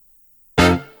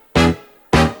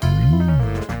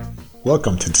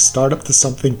Welcome to the Startup to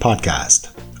Something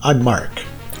podcast. I'm Mark.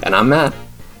 And I'm Matt.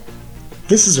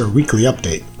 This is our weekly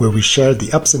update where we share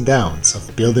the ups and downs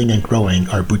of building and growing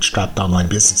our bootstrapped online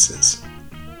businesses.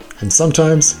 And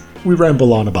sometimes we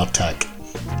ramble on about tech.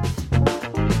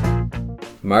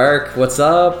 Mark, what's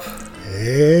up?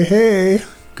 Hey.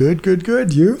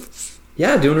 Good. You?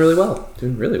 Yeah, doing really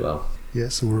well. Yeah,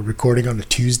 so we're recording on a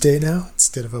Tuesday now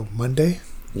instead of a Monday.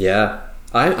 Yeah,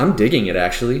 I'm digging it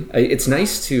actually. It's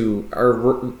nice to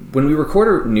when we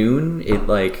record at noon.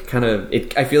 I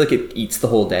feel like it eats the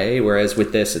whole day. Whereas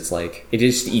with this, it's like it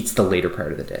just eats the later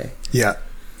part of the day. Yeah,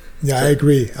 so, I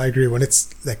agree. When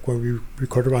it's like when we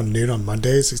record around noon on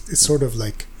Mondays, it sort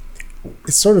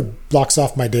of blocks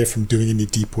off my day from doing any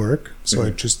deep work. So I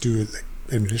just do like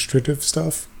administrative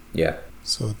stuff. Yeah.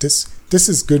 So this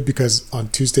is good because on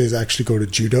Tuesdays I actually go to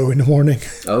judo in the morning.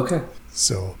 Okay.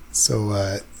 So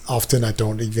often I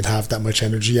don't even have that much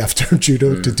energy after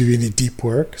judo to do any deep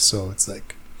work. So it's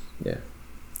like, yeah,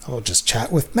 I'll just chat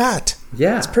with Matt.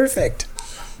 Yeah, it's perfect.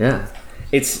 Yeah,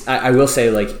 I will say,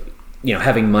 like, you know,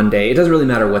 having Monday, it doesn't really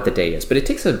matter what the day is, but it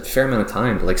takes a fair amount of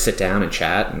time to like sit down and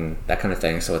chat and that kind of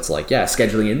thing. So it's like, yeah,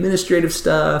 scheduling administrative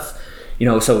stuff. You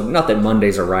know, so not that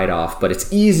Monday's a write-off, but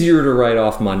it's easier to write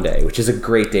off Monday, which is a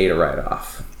great day to write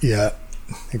off. Yeah,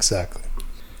 exactly.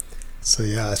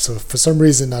 So for some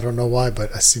reason, I don't know why,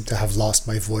 but I seem to have lost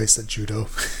my voice at judo.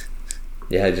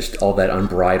 Yeah, just all that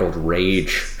unbridled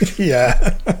rage.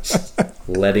 Yeah.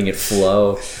 Letting it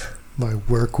flow. My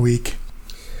work week.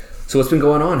 So what's been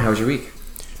going on? How was your week?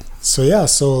 So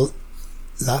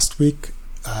last week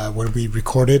when we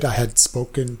recorded, I had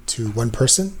spoken to one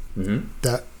person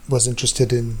that was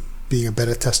interested in being a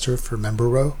beta tester for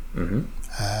MemberRow.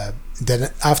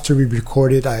 Then after we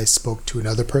recorded, I spoke to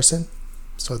another person.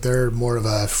 So they're more of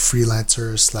a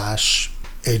freelancer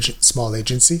 / small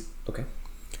agency. Okay.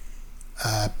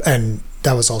 And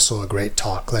that was also a great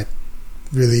talk. Like,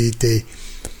 really,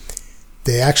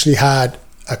 they actually had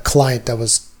a client that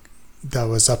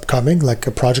was upcoming, like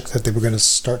a project that they were going to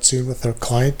start soon with their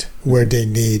client, where they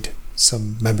need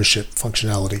some membership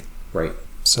functionality. Right.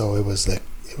 So it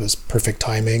was perfect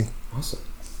timing. Awesome.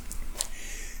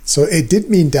 So it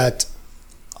did mean that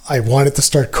I wanted to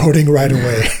start coding right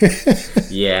away.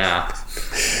 Yeah.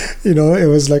 You know, it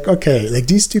was like, okay, like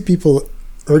these two people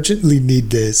urgently need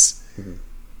this.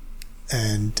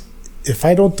 And if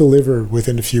I don't deliver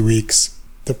within a few weeks,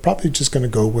 they're probably just going to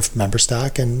go with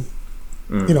MemberStack and,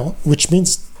 you know, which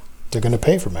means they're going to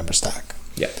pay for MemberStack.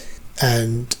 Yeah.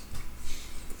 And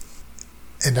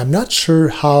I'm not sure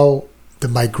how the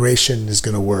migration is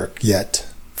going to work yet.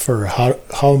 For how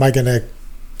am I going to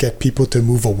get people to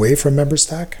move away from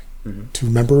MemberStack to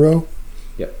MemberRow?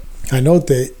 Yep. I know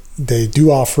they do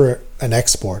offer an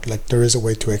export. Like, there is a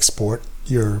way to export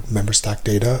your MemberStack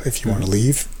data if you want to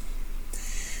leave.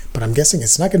 But I'm guessing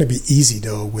it's not going to be easy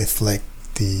though with like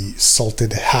the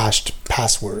salted hashed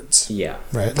passwords. Yeah.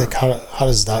 Right? Like, how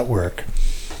does that work?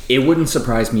 It wouldn't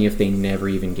surprise me if they never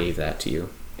even gave that to you.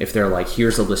 If they're like,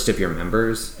 here's a list of your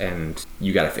members and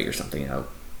you got to figure something out.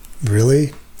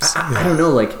 Really? I don't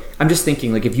know. Like, I'm just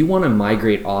thinking, like, if you want to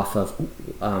migrate off of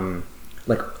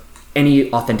like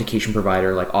any authentication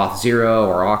provider, like Auth0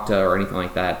 or Okta or anything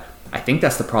like that, I think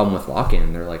that's the problem with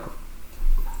lock-in. They're like,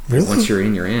 really? Once you're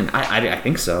in, you're in. I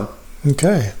think so.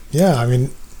 Okay. Yeah. I mean,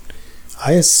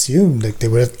 I assumed like they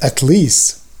would at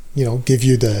least, you know, give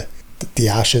you the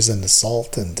ashes and the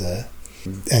salt and the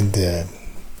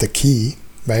key,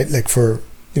 right? Like, for,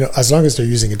 you know, as long as they're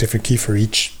using a different key for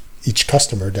each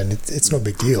customer, then it's no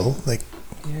big deal. Like,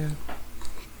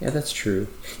 yeah, that's true.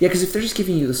 Yeah, because if they're just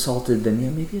giving you the salted, then yeah,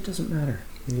 maybe it doesn't matter.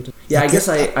 I guess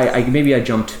I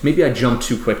jumped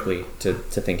too quickly to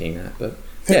thinking that, but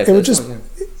yeah,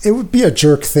 it would be a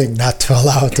jerk thing not to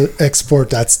allow it to export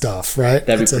that stuff, right?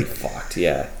 That'd be pretty fucked.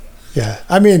 Yeah. Yeah,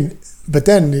 I mean, but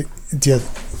then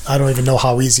I don't even know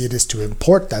how easy it is to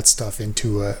import that stuff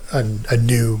into a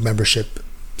new membership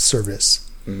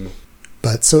service.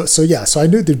 But so I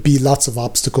knew there'd be lots of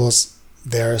obstacles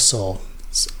there.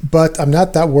 But I'm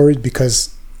not that worried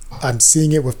because I'm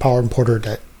seeing it with Power Importer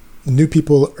that new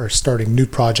people are starting new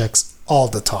projects all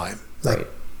the time. Like, right.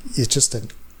 It's just a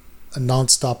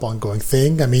non-stop ongoing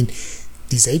thing. I mean,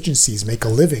 these agencies make a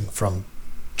living from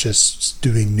just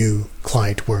doing new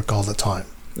client work all the time.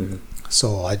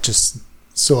 So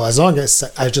as long as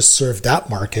I just serve that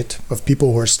market of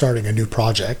people who are starting a new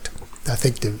project, I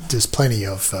think there's plenty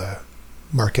of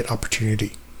market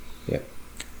opportunity. Yeah.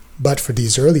 But for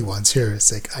these early ones here,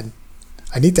 it's like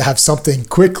I need to have something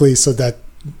quickly so that,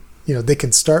 you know, they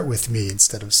can start with me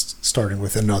instead of starting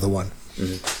with another one.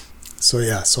 So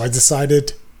I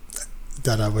decided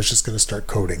that I was just going to start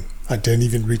coding. I didn't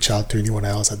even reach out to anyone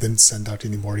else. I didn't send out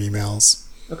any more emails.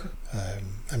 Okay.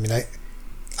 I mean,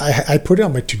 I put it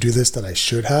on my to-do list that I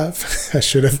should have. I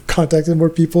should have contacted more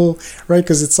people, right?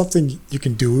 Because it's something you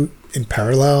can do in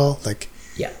parallel. Like,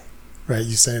 yeah, right?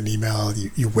 You send an email,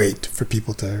 you wait for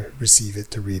people to receive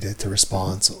it, to read it, to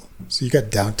respond. So you got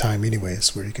downtime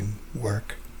anyways where you can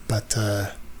work. But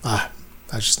I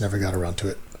just never got around to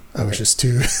it. I was just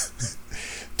too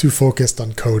focused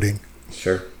on coding.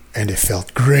 Sure. And it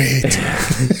felt great.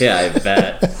 Yeah,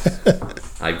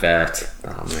 I bet.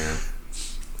 Oh man.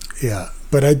 Yeah,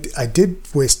 but I did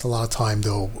waste a lot of time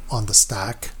though on the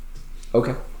stack.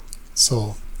 Okay.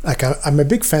 So like I'm a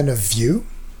big fan of Vue,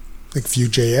 like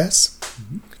Vue.js,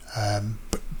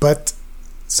 but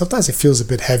sometimes it feels a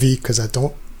bit heavy because I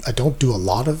don't do a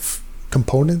lot of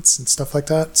components and stuff like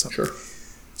that. So, sure.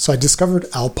 So I discovered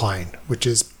Alpine, which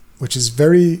is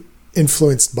very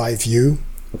influenced by Vue,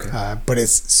 but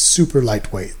it's super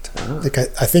lightweight. Like I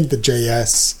think the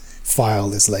JS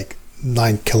file is like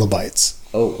 9 kilobytes.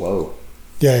 Oh, whoa.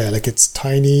 Yeah, like it's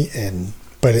tiny,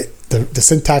 but the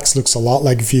syntax looks a lot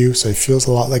like Vue, so it feels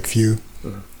a lot like Vue.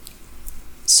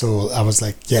 So I was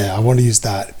like, yeah, I want to use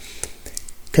that.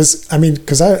 Because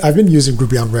I've been using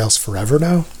Ruby on Rails forever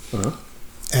now,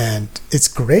 and it's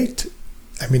great.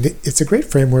 I mean, it's a great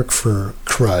framework for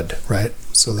CRUD, right?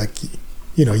 So like,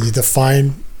 you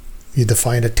define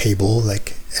a table,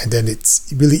 like, and then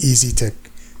it's really easy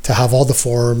to have all the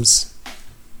forms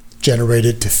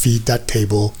generated to feed that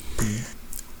table.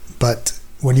 But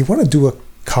when you want to do a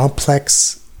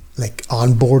complex like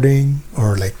onboarding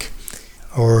or like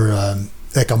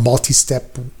a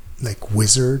multi-step like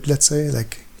wizard, let's say,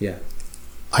 like, yeah,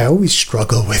 I always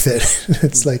struggle with it.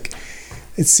 It's like,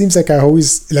 it seems like I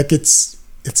always like it's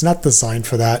not designed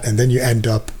for that, and then you end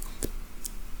up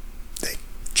like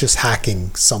just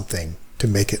hacking something to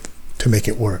make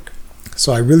it work.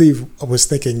 So I was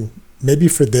thinking maybe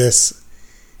for this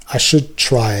I should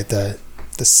try the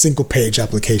single page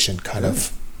application kind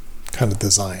of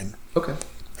design. Okay.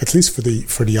 At least for the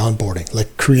onboarding,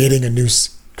 like creating a new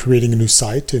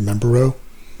site in Membero.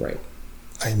 Right.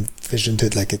 I envisioned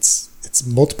it like it's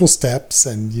multiple steps,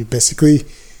 and you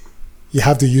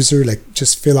have the user like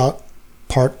just fill out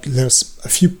a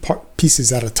few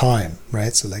pieces at a time,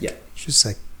 right? So like, just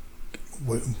like,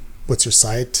 what's your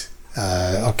site?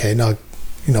 Okay, now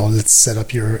let's set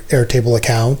up your Airtable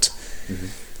account.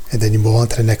 And then you move on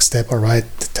to the next step. All right,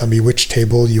 tell me which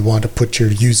table you want to put your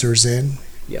users in.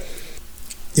 Yeah.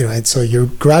 And so you're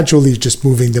gradually just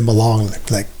moving them along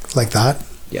like that.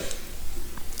 Yeah.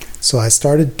 So I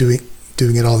started doing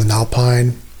it all in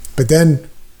Alpine, but then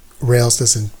Rails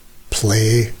doesn't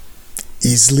play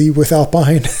easily with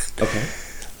Alpine. Okay.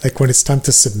 Like when it's time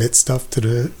to submit stuff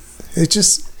it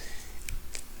just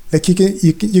like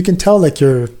you can tell like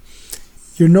you're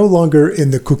no longer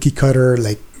in the cookie cutter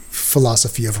like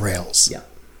philosophy of Rails. Yeah.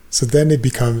 So then it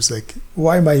becomes like,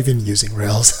 why am I even using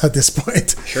Rails at this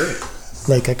point? Sure.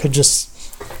 Like I could just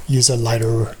use a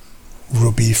lighter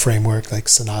Ruby framework like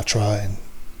Sinatra and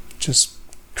just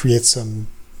create some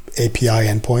API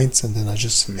endpoints, and then I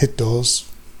just hit those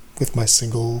with my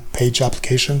single page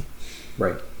application.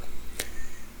 Right.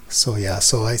 So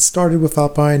I started with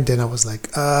Alpine, then I was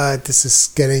like, this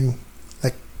is getting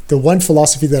like, the one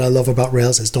philosophy that I love about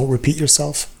Rails is don't repeat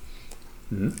yourself.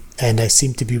 And I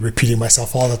seem to be repeating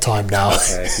myself all the time now.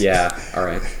 Okay. Yeah. All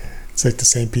right. It's like the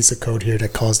same piece of code here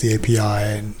that calls the API.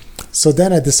 And so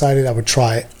then I decided I would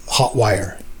try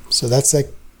Hotwire. So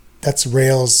that's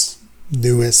Rails'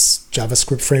 newest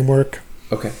JavaScript framework.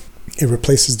 Okay. It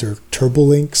replaces their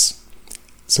turbolinks.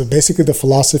 So basically the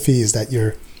philosophy is that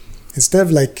instead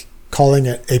of like calling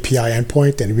an API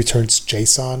endpoint and it returns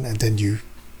JSON, and then you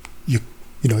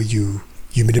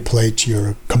manipulate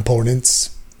your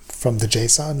components from the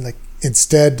JSON, like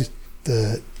instead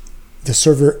the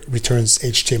server returns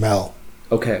HTML.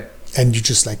 Okay. And you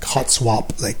just like hot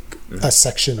swap like a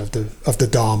section of the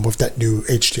DOM with that new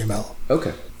HTML.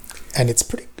 Okay. And it's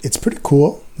pretty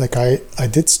cool. Like I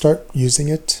did start using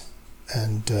it,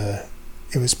 and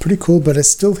it was pretty cool, but I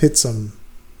still hit some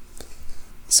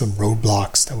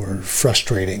roadblocks that were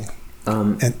frustrating.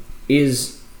 And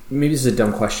maybe this is a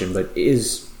dumb question, but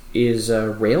is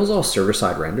Rails all server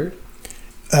side rendered?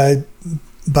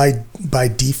 By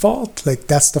default, like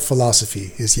that's the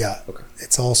philosophy is Okay.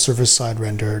 It's all server side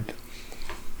rendered,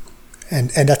 and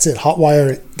that's it.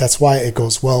 Hotwire, that's why it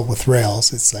goes well with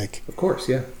Rails. It's like, of course,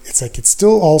 yeah. It's like it's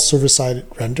still all server side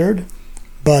rendered,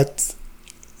 but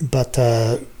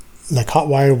like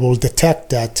Hotwire will detect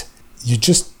that you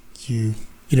just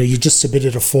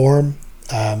submitted a form,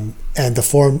 and the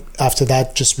form after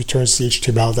that just returns the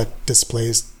HTML that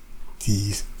displays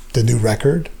the new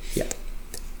record. Yeah.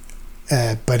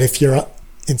 But if you're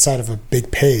inside of a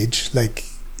big page, like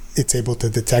it's able to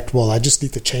detect, well, I just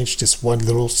need to change this one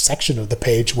little section of the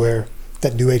page where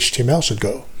that new HTML should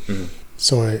go. Mm-hmm.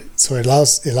 So it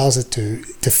allows it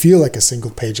to feel like a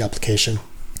single page application,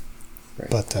 right.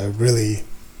 But really,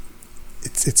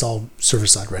 it's all server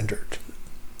side rendered.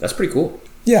 That's pretty cool.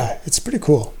 Yeah, it's pretty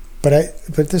cool. But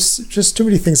there's just too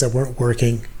many things that weren't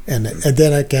working, and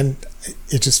then again,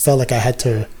 it just felt like I had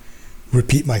to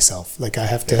repeat myself. Like I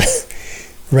have to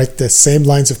write the same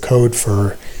lines of code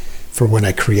for when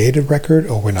I create a record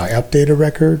or when I update a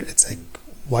record. It's like,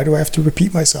 why do I have to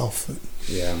repeat myself?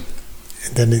 Yeah.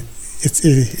 And then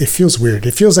it feels weird.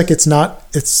 It feels like it's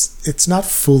not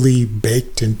fully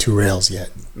baked into Rails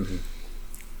yet. Mm-hmm.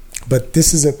 But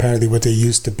this is apparently what they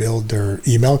use to build their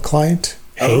email client.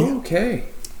 Hey. Oh, okay.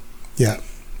 Yeah.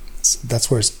 So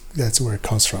that's where it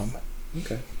comes from.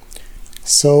 Okay.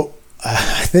 So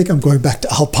I think I'm going back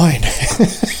to Alpine.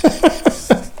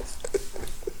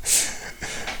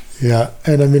 Yeah,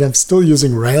 and I mean, I'm still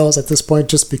using Rails at this point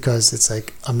just because it's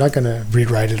like I'm not going to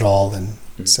rewrite it all in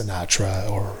Sinatra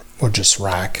or just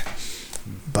Rack.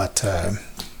 But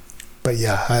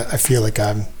yeah, I feel like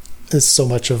there's so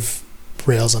much of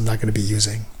Rails I'm not going to be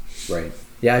using. Right.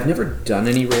 Yeah, I've never done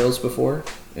any Rails before,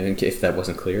 and if that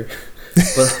wasn't clear.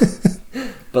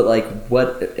 But like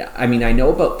I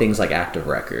know about things like Active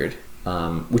Record,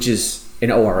 which is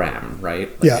an ORM, right?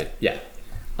 Like yeah.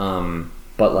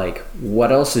 But like,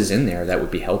 what else is in there that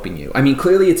would be helping you? I mean,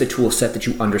 clearly it's a tool set that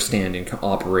you understand and can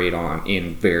operate on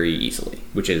in very easily,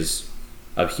 which is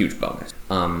a huge bonus.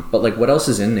 But like, what else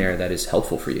is in there that is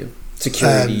helpful for you?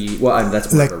 Security.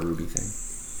 That's more of a Ruby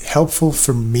thing. Helpful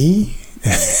for me?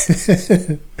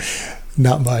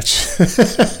 Not much.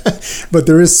 But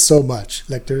there is so much.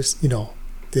 Like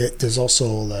there's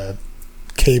also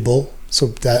Cable, so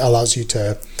that allows you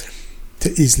to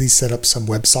easily set up some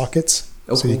WebSockets.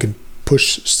 Oh, so cool. You can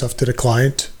push stuff to the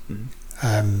client.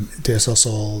 Mm-hmm. There's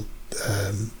also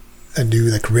a new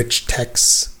like rich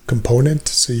text component,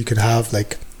 so you could have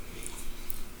like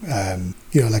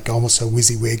like almost a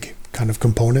WYSIWYG kind of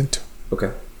component.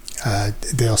 Okay.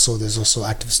 There's also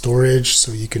active storage,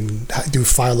 so you can do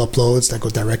file uploads that go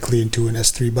directly into an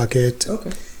S3 bucket.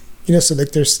 Okay. So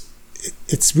like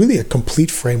it's really a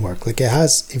complete framework. Like it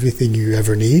has everything you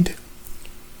ever need,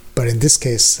 but in this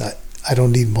case, I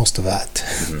don't need most of that.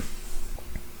 Mm-hmm.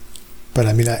 But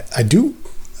I mean, I do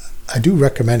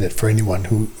recommend it for anyone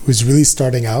who's really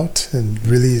starting out and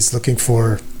really is looking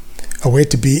for a way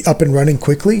to be up and running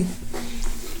quickly.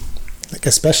 Like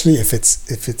especially if it's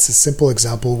a simple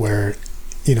example where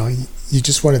you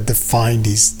just want to define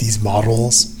these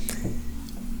models,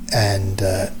 and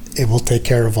it will take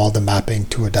care of all the mapping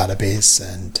to a database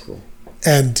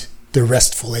and the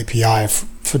RESTful API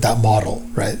for that model,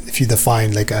 right? If you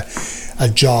define like a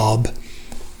job,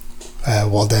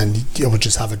 well then it will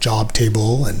just have a job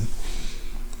table, and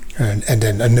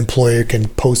then an employer can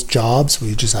post jobs where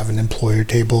you just have an employer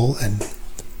table, and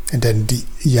then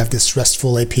you have this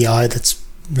RESTful API that's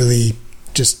really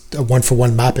just a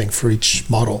one-for-one mapping for each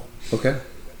model. Okay.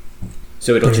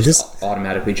 So it'll just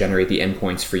automatically generate the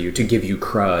endpoints for you to give you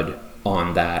CRUD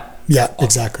on that. Yeah,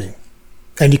 exactly.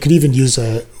 And you could even use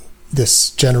this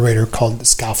generator called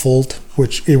Scaffold,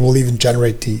 which it will even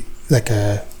generate the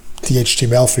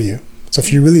HTML for you. So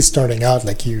if you're really starting out,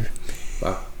 like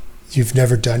you've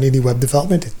never done any web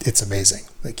development, it's amazing.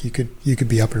 Like you could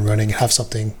be up and running and have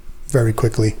something very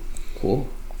quickly. Cool.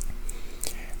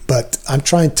 But I'm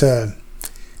trying to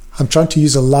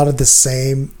use a lot of the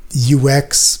same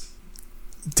UX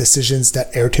decisions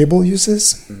that Airtable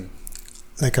uses. Mm-hmm.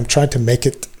 Like I'm trying to make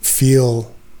it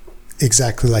feel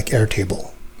exactly like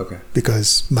Airtable. Okay.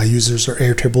 Because my users are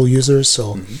Airtable users,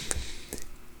 so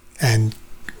and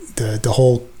the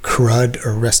whole CRUD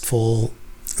or RESTful,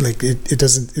 like it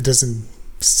doesn't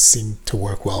seem to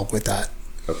work well with that.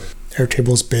 Okay.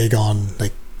 Airtable's big on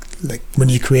like when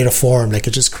you create a form, like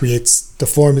it just creates, the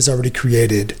form is already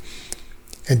created,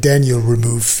 and then you'll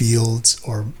remove fields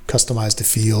or customize the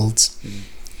fields.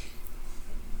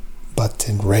 But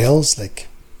in Rails, like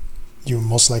you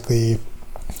most likely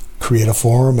create a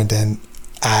form and then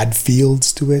add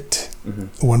fields to it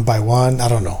one by one. I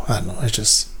don't know. It's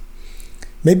just,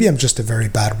 maybe I'm just a very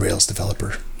bad Rails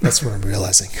developer. That's what I'm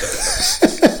realizing.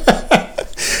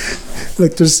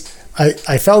 Like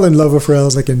I fell in love with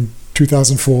Rails like in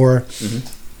 2004,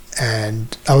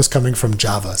 and I was coming from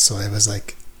Java, so it was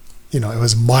like, it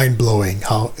was mind-blowing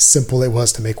how simple it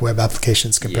was to make web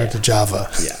applications compared to Java.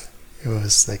 Yeah. It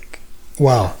was like,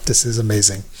 wow, this is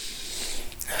amazing.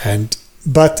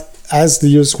 But as the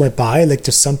years went by, like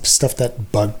there's some stuff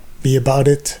that bugged me about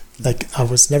it. Like, I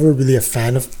was never really a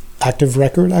fan of Active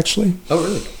Record, actually. Oh,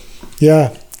 really?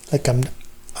 Yeah, like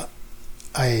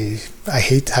I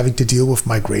hate having to deal with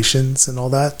migrations and all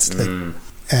that. Like,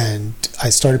 and I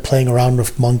started playing around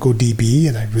with MongoDB,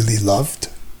 and I really loved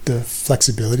the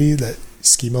flexibility that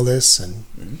schemaless and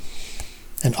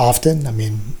often. I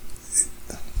mean,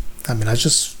 I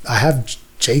have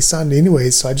JSON anyway,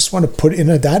 so I just want to put it in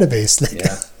a database. Like,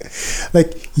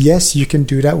 like, yes, you can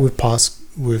do that with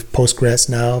Postgres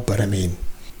now, but I mean,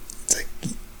 it's like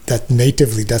that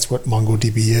natively, that's what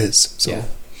MongoDB is. So,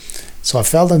 so I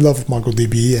fell in love with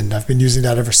MongoDB, and I've been using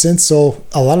that ever since. So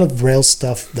a lot of Rails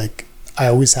stuff, like, I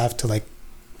always have to like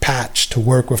patch to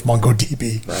work with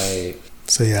MongoDB. Right.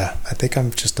 So yeah, I think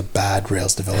I'm just a bad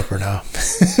Rails developer now.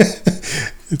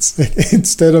 It's like,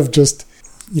 instead of just,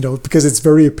 because it's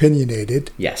very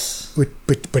opinionated. Yes.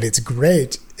 But it's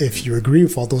great if you agree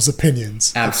with all those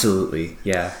opinions. Absolutely.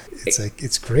 Yeah.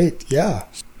 It's great. Yeah.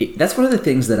 That's one of the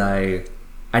things that I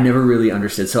never really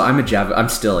understood. So I'm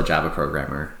still a Java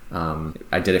programmer.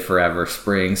 I did it forever.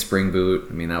 Spring Boot.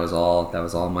 I mean, that was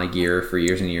all my gear for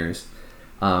years and years.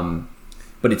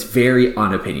 But it's very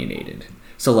unopinionated.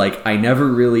 So like, I never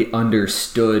really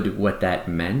understood what that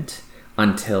meant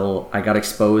until I got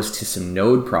exposed to some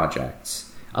Node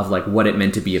projects of like what it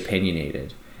meant to be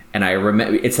opinionated. And I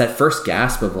remember it's that first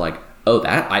gasp of like, oh,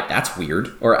 that's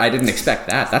weird, or I didn't expect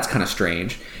that. That's kind of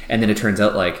strange. And then it turns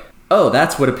out like, oh,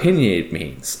 that's what opinionated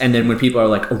means. And then when people are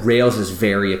like, oh, Rails is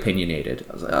very opinionated,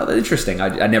 I was like, oh, that's interesting.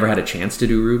 I never had a chance to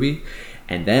do Ruby.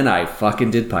 And then I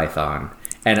fucking did Python.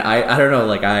 And I don't know,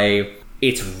 like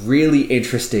it's really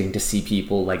interesting to see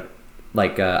people like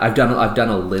I've done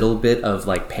a little bit of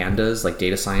like pandas, like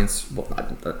data science. Well, I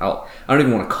don't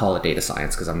even want to call it data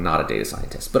science because I'm not a data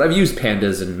scientist, but I've used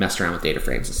pandas and messed around with data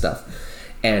frames and stuff.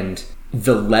 And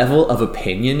the level of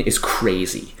opinion is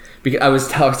crazy. Because I was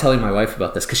telling my wife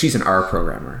about this because she's an R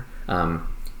programmer,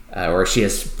 or she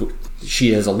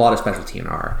has a lot of specialty in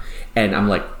R. And I'm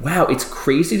like, wow, it's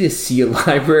crazy to see a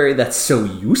library that's so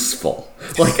useful.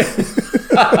 Like,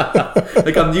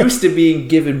 like I'm used to being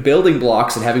given building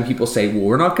blocks and having people say, well,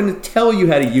 we're not going to tell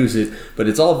you how to use it, but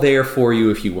it's all there for you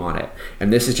if you want it.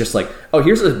 And this is just like, oh,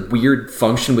 here's a weird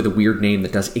function with a weird name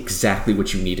that does exactly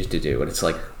what you need it to do. And it's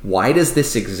like, why does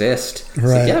this exist? It's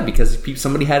like, yeah, because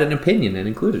somebody had an opinion and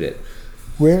included it.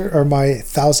 Where are my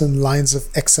 1,000 lines of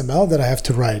XML that I have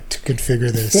to write to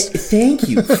configure this? Thank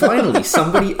you. Finally,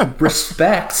 somebody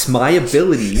respects my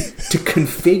ability to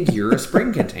configure a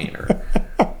Spring container.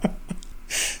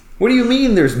 What do you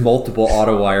mean there's multiple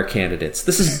AutoWire candidates?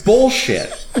 This is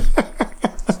bullshit.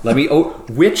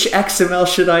 Which XML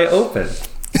should I open?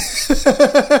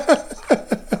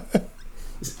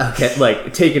 Okay,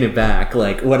 like taking it back,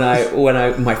 like when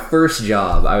I my first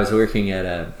job, I was working at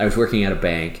a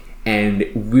bank. And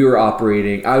we were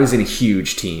operating, I was in a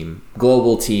huge team,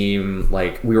 global team,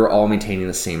 like we were all maintaining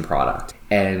the same product.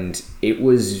 And it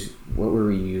was, what were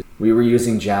we using? We were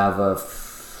using Java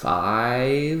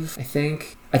 5, I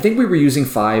think. I think we were using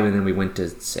 5 and then we went to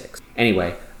 6.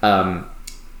 Anyway, and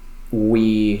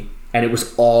it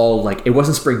was all like, it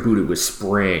wasn't Spring Boot, it was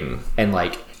Spring. And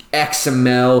like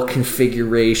XML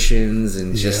configurations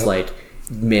and just like,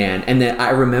 man. And then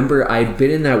I remember I'd been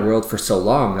in that world for so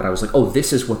long that I was like, oh,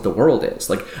 this is what the world is.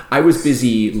 Like, I was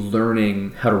busy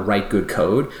learning how to write good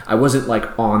code. I wasn't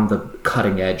like on the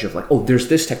cutting edge of like, oh, there's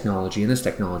this technology and this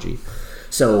technology.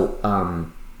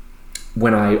 So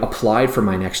when I applied for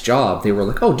my next job, they were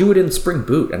like, oh, do it in Spring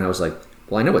Boot. And I was like,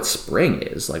 well, I know what Spring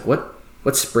is. Like,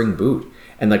 what's Spring Boot?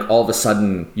 And like all of a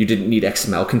sudden you didn't need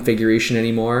XML configuration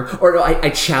anymore. Or no,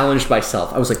 I challenged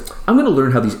myself. I was like, I'm going to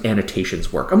learn how these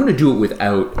annotations work. I'm going to do it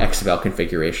without XML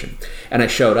configuration. And I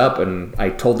showed up and I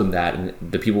told them that, and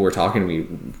the people who were talking to me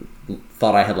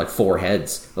thought I had like 4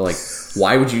 heads. They're like,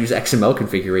 why would you use XML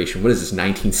configuration? What is this,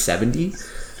 1970?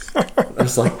 I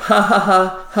was like, ha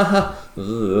ha ha ha.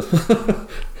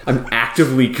 I'm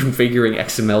actively configuring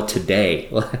XML today.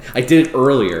 I did it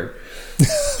earlier.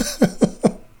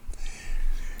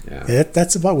 Yeah,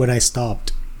 that's about when I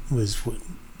stopped, was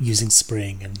using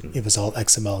Spring, and it was all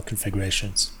XML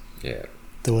configurations. Yeah.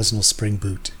 There was no Spring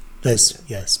Boot.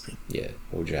 Spring. Yeah,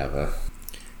 or Java.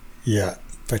 Yeah,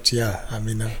 but yeah, I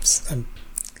mean, I'm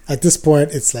at this point,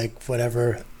 it's like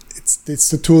whatever. It's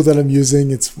the tool that I'm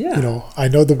using. It's I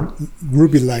know the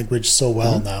Ruby language so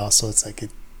well now, so it's like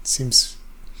it would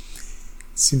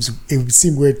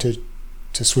seem weird to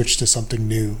switch to something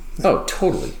new. Oh,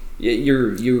 totally.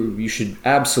 You should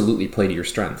absolutely play to your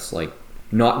strengths. Like,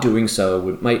 not doing so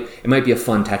it might be a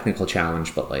fun technical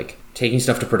challenge, but like taking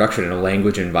stuff to production in a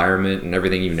language environment and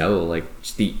everything, like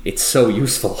it's so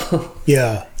useful.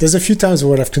 Yeah, there's a few times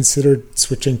where I've considered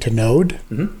switching to Node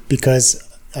because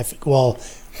I think, well,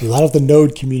 a lot of the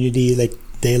Node community, like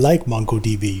they like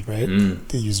MongoDB, right?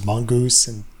 They use Mongoose,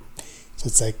 and so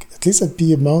it's like at least I'd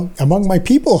be among my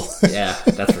people. Yeah,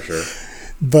 that's for sure.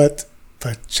 But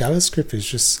JavaScript is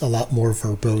just a lot more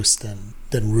verbose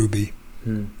than Ruby.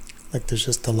 Like there's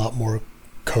just a lot more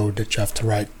code that you have to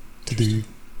write to do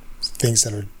things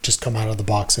that are just come out of the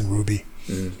box in Ruby.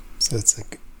 So it's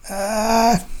like,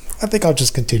 I think I'll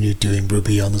just continue doing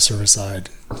Ruby on the server side.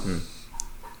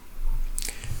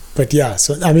 But yeah,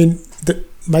 so I mean,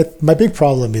 my big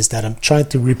problem is that I'm trying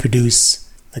to reproduce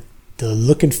like the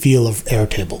look and feel of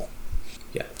Airtable.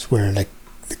 Yeah, it's where like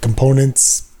the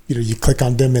components, you click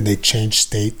on them and they change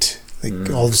state. Like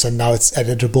all of a sudden now it's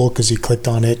editable because you clicked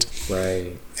on it.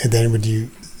 Right. And then when you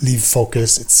leave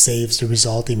focus, it saves the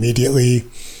result immediately.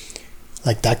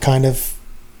 Like that kind of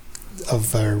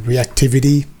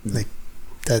reactivity, like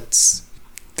that's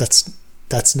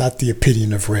not the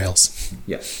opinion of Rails.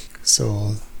 Yeah.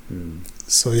 So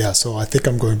I think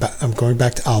I'm going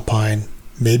back to Alpine.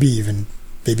 Maybe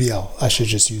I should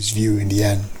just use Vue in the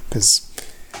end because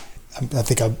I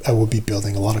think I will be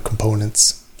building a lot of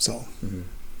components. So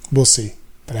we'll see.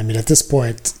 But I mean, at this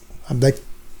point, I'm like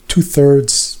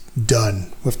 2/3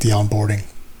 done with the onboarding.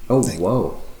 Oh,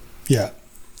 whoa. Yeah.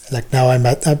 Like now I'm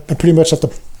pretty much at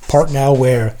the part now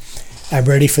where I'm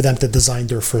ready for them to design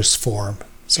their first form.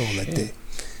 So like they've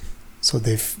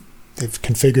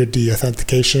configured the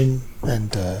authentication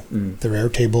and their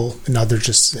Airtable, and now they're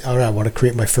just, all right, I want to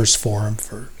create my first form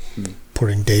for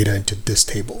putting data into this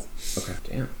table. Okay.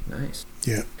 Damn. Nice.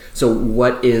 Yeah. So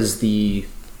what is do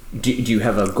you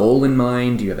have a goal in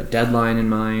mind? Do you have a deadline in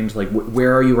mind? Like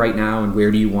where are you right now, and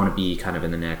where do you want to be kind of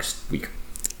in the next week?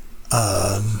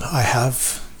 I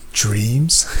have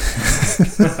dreams.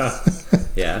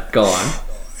 Yeah, go on.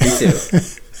 Me too.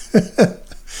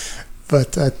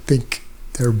 But I think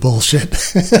they're bullshit.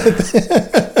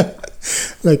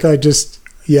 Like I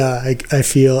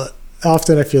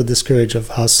feel discouraged of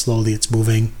how slowly it's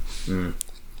moving.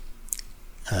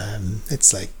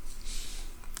 It's like,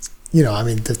 I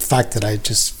mean, the fact that I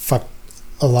just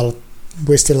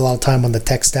wasted a lot of time on the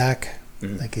tech stack.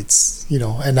 Like it's,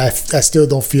 and I still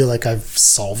don't feel like I've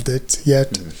solved it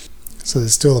yet. So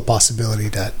there's still a possibility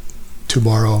that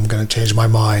tomorrow I'm going to change my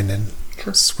mind and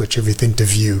switch everything to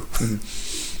Vue.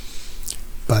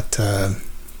 But I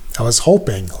was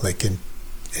hoping like in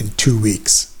 2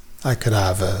 weeks I could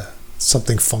have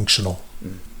something functional.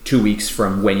 2 weeks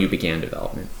from when you began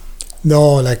development?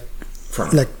 No, like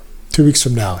 2 weeks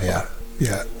from now, yeah.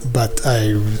 Yeah, but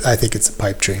I think it's a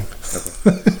pipe dream.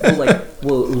 Okay.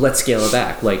 Well, let's scale it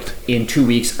back. Like, in 2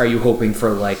 weeks, are you hoping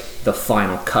for like the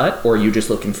final cut, or are you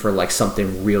just looking for like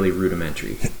something really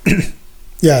rudimentary?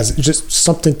 Yeah, it's just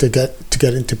something to get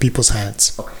into people's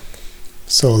hands. Okay.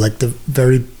 So like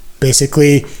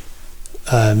basically,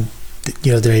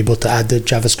 they're able to add the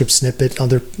JavaScript snippet on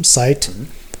their site,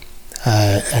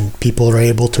 and people are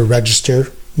able to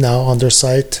register now on their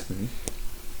site.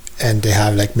 And they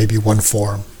have like maybe one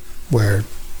form where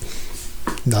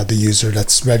now the user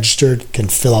that's registered can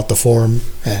fill out the form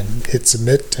and hit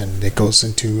submit, and it goes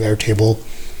into Airtable.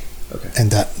 Okay. And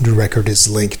that the record is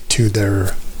linked to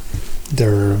their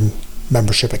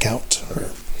membership account.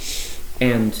 Okay.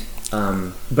 And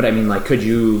but I mean, like, could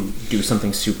you do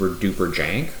something super duper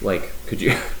jank? Like, could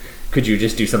you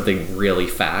just do something really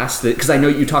fast? Because I know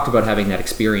you talked about having that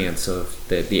experience of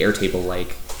the Airtable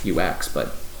like UX,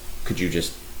 but could you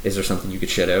just, is there something you could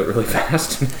shit out really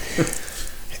fast?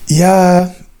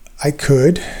 Yeah, I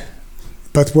could.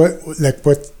 But what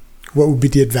would be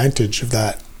the advantage of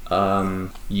that?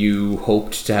 You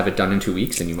hoped to have it done in 2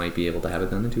 weeks, and you might be able to have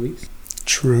it done in 2 weeks.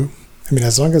 True. I mean,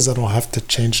 as long as I don't have to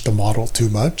change the model too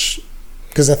much,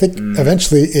 because I think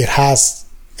eventually it has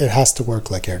to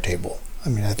work like Airtable. I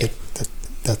mean, I think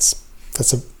that's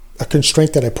a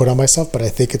constraint that I put on myself, but I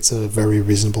think it's a very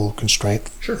reasonable constraint.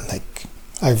 Sure. Like,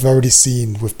 I've already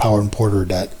seen with Power Importer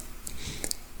that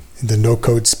in the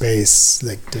no-code space,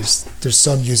 like there's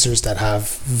some users that have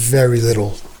very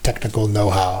little technical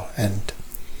know-how, and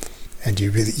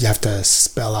you have to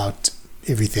spell out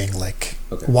everything, like,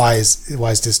 okay, why is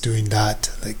this doing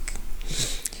that? Like,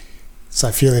 so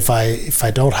I feel if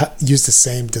I don't use the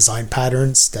same design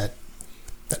patterns that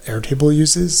Airtable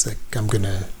uses, like I'm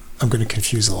gonna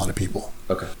confuse a lot of people.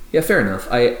 Okay. Yeah, fair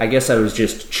enough. I guess I was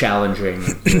just challenging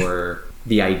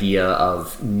the idea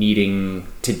of needing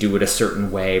to do it a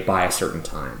certain way by a certain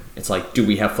time. It's like, do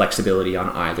we have flexibility on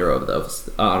either of those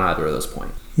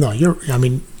points? No, you're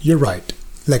right.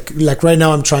 like right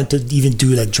now I'm trying to even do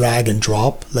like drag and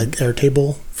drop like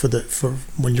Airtable for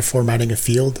when you're formatting a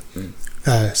field.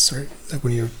 Like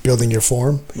when you're building your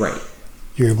form, Right.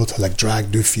 you're able to like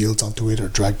drag new fields onto it or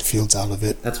drag the fields out of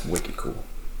it. That's wicked cool.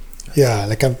 Yeah,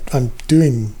 like I'm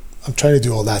trying to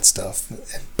do all that stuff.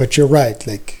 But you're right,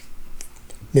 like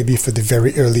maybe for the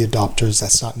very early adopters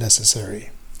that's not necessary.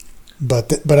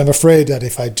 But I'm afraid that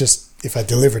if I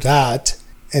deliver that,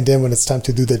 and then when it's time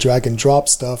to do the drag and drop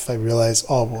stuff, I realize,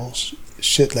 oh well,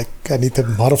 shit, like I need to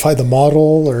modify the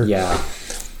model or Yeah.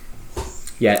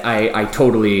 Yeah, I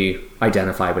totally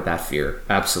identify with that fear.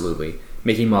 Absolutely.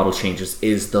 Making model changes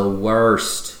is the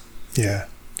worst. yeah.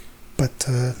 But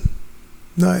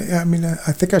no, I mean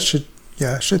I think I should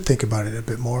think about it a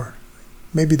bit more.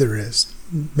 Maybe there is.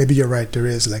 Maybe you're right. There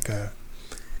is like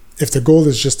if the goal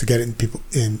is just to get it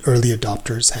in early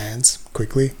adopters' hands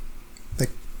quickly, like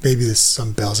maybe there's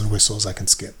some bells and whistles I can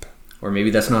skip. Or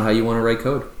maybe that's not how you want to write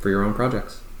code for your own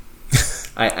projects.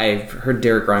 I've heard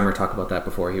Derek Reimer talk about that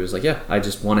before. He was like, yeah, I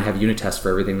just want to have unit tests for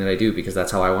everything that I do because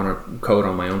that's how I want to code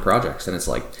on my own projects. And it's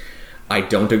like, I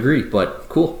don't agree, but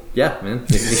cool. Yeah, man.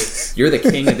 You're the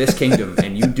king of this kingdom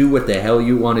and you do what the hell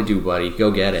you want to do, buddy.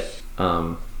 Go get it.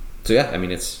 So yeah, I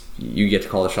mean, you get to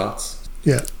call the shots.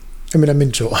 Yeah. I mean, I'm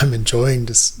enjoying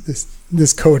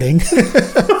this coding.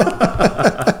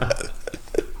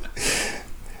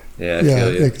 Yeah, I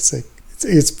feel you. Like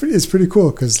it's pretty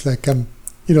cool because like I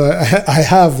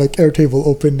have like Airtable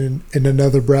open in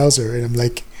another browser and I'm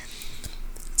like,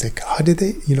 it's like how did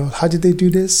they do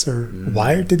this or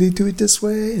why did they do it this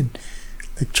way, and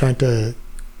like trying to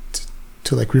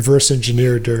like reverse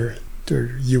engineer their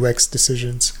UX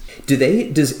decisions. Does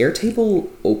Airtable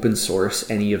open source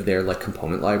any of their like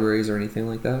component libraries or anything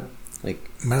like that? Like,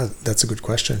 Man, that's a good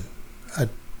question. I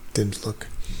didn't look.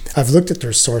 I've looked at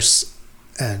their source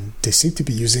and they seem to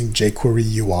be using jQuery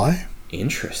UI.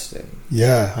 interesting.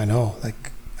 Yeah, I know.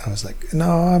 Like I was like, no,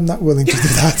 I'm not willing to do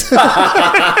that.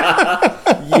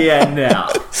 Yeah, no.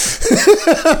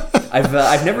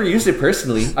 I've never used it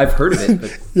personally. I've heard of it,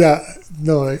 but Yeah,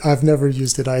 no, I've never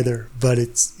used it either. But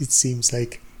it seems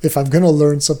like if I'm gonna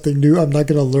learn something new, I'm not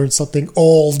gonna learn something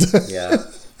old. yeah,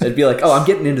 it'd be like, oh, I'm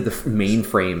getting into the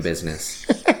mainframe business.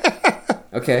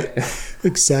 Okay.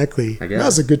 Exactly. I guess.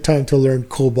 Now's a good time to learn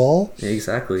COBOL.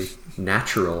 Exactly.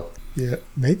 Natural. Yeah,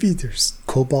 maybe there's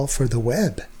COBOL for the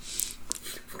web.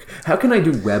 How can I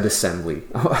do WebAssembly?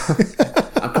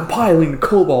 I'm compiling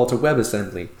COBOL to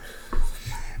WebAssembly.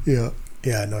 Yeah,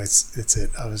 no, it's it.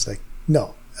 I was like,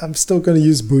 no, I'm still gonna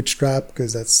use Bootstrap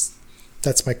because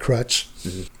that's my crutch,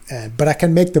 but I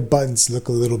can make the buttons look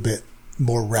a little bit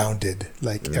more rounded,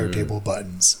 like Airtable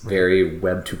buttons. Very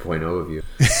Web 2.0 of you.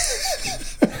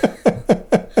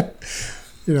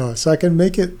 So I can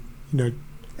make it.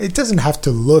 It doesn't have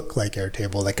to look like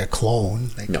Airtable, like a clone.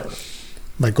 Like, No.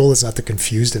 my goal is not to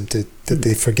confuse them that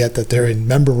they forget that they're in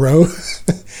member row.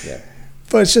 Yeah.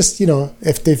 But it's just,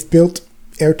 if they've built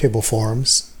Airtable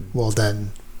forms, well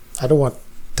then I don't want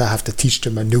to have to teach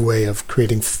them a new way of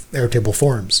creating Airtable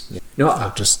forms. No,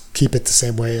 I'll just keep it the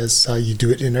same way as how you do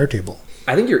it in Airtable.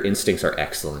 I think your instincts are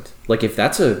excellent. Like if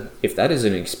that is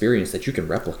an experience that you can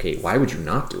replicate, why would you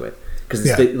not do it? Because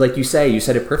like you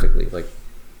said it perfectly. Like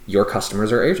your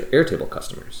customers are Airtable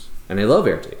customers, and they love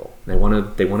Airtable. They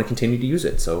want to continue to use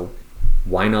it. So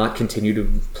why not continue to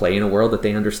play in a world that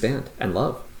they understand and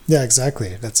love? Yeah,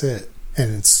 exactly. That's it.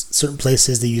 And in certain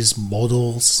places they use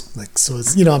modals. Like so,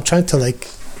 it's I'm trying to like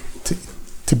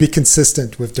to be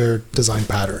consistent with their design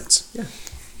patterns. Yeah.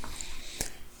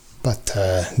 But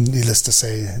needless to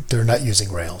say, they're not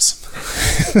using Rails.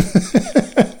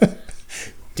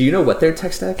 Do you know what their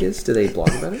tech stack is? Do they blog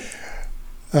about it?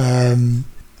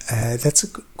 That's a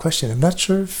good question. I'm not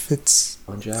sure if it's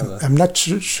On Java. I'm not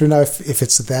sure now if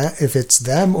it's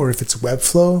them or if it's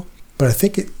Webflow. But I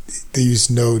think they use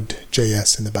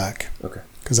Node.js in the back. Okay.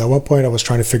 Because at one point I was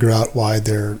trying to figure out why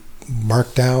their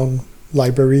Markdown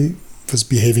library was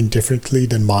behaving differently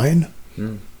than mine.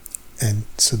 And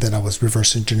so then I was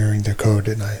reverse engineering their code,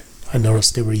 and I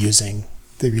noticed they were using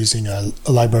a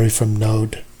library from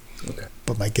Node. Okay.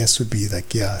 But my guess would be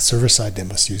like, server side they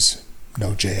must use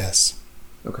Node.js.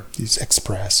 Okay. Use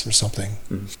Express or something.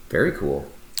 Very cool.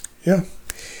 Yeah.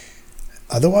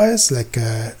 Otherwise, like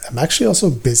I'm actually also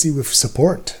busy with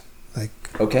support. Like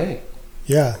Okay.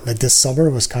 yeah, like this summer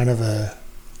was kind of a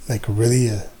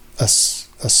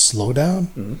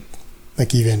slowdown.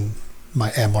 Like even my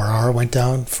MRR went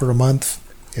down for a month.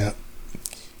 Yeah.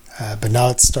 But now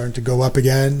it's starting to go up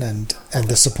again, and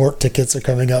the support tickets are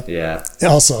coming up Yeah.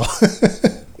 also.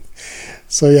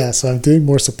 So I'm doing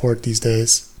more support these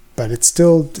days. but it's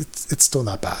still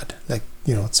not bad. Like,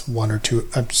 it's 1 or 2.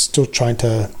 I'm still trying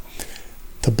to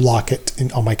block it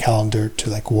on my calendar to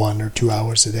like 1 or 2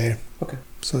 hours a day. Okay.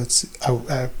 So it's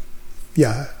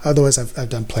yeah. Otherwise, I've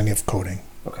done plenty of coding.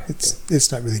 Okay.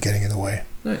 It's not really getting in the way.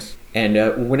 Nice.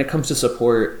 And when it comes to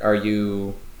support, are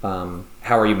you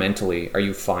how are you mentally? Are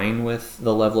you fine with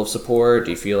the level of support?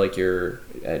 Do you feel like you're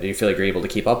able to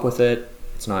keep up with it?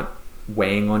 It's not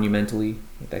weighing on you mentally,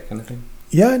 like that kind of thing?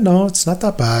 Yeah, no, it's not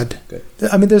that bad. Good.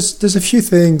 I mean, there's a few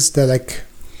things that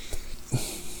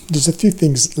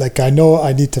I know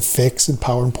I need to fix in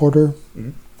Power Importer.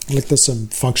 Mm-hmm. Like there's some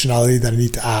functionality that I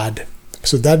need to add.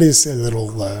 So that is a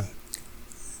little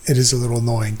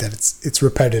annoying that it's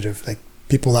repetitive. Like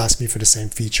people ask me for the same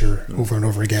feature over and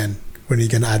over again. When are you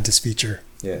going to add this feature?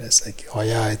 Yeah. And it's like, oh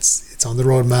yeah, it's on the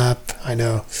roadmap. I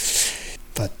know.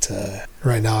 But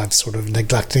right now I'm sort of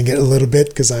neglecting it a little bit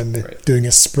because I'm doing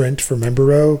a sprint for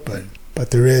MemberRow.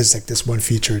 But there is like this one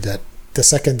feature that the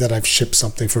second that I've shipped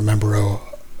something for MemberRow,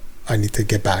 I need to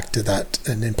get back to that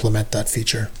and implement that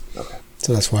feature. Okay.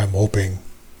 So that's why I'm hoping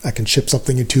I can ship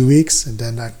something in 2 weeks, and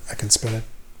then I can spend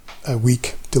a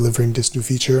week delivering this new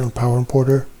feature on Power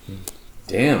Importer.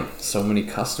 Damn, so many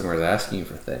customers asking you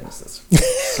for things. That's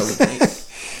so nice.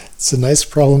 It's a nice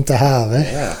problem to have,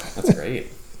 eh? Yeah, that's great.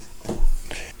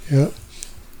 Yeah.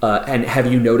 And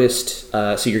have you noticed?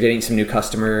 So you're getting some new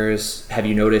customers. Have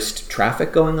you noticed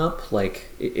traffic going up? Like,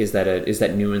 is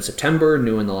that new in September?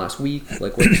 New in the last week?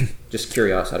 Like, what? Just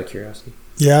out of curiosity.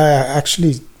 Yeah,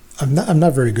 actually, I'm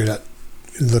not very good at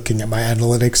looking at my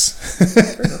analytics.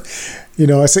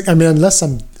 Unless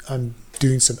I'm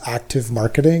doing some active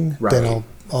marketing, then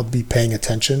I'll be paying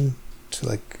attention to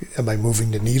like, am I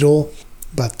moving the needle?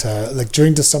 But like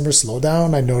during the summer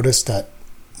slowdown, I noticed that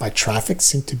my traffic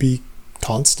seemed to be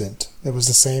constant. It was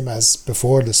the same as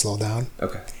before the slowdown.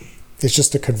 Okay. It's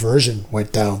just the conversion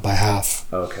went down by half.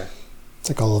 Oh, okay. It's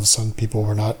like all of a sudden people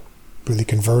were not really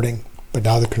converting, but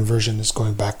now the conversion is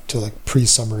going back to like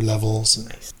pre-summer levels.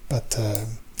 Nice. But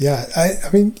yeah, I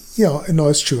mean, no,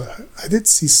 it's true. I did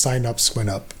see signups went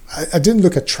up. I didn't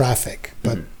look at traffic,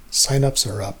 but signups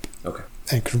are up. Okay.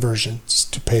 And conversions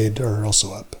to paid are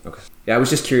also up. Okay. Yeah, I was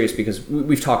just curious because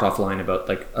we've talked offline about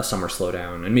like a summer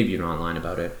slowdown, and maybe you're online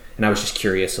about it. And I was just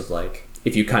curious of like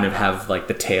if you kind of have like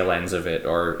the tail ends of it,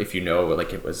 or if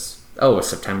like it was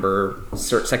September,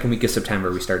 second week of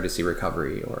September we started to see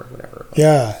recovery or whatever.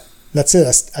 Yeah, that's it.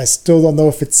 I still don't know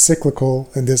if it's cyclical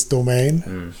in this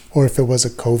domain or if it was a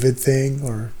COVID thing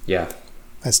or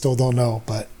I still don't know,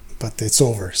 but it's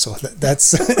over. So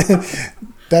that's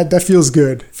that feels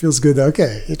good. Feels good.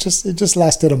 Okay, it just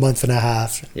lasted a month and a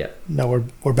half. Yeah. Now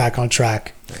we're back on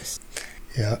track. Nice.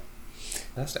 Yeah.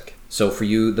 Fantastic. So for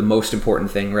you, the most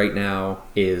important thing right now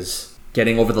is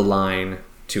getting over the line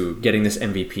to getting this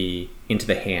MVP into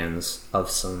the hands of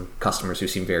some customers who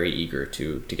seem very eager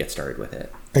to get started with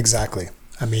it. Exactly.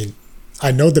 I mean,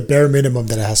 I know the bare minimum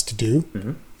that it has to do.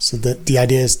 Mm-hmm. So the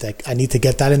idea is that I need to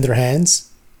get that in their hands,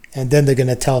 and then they're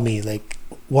gonna tell me like,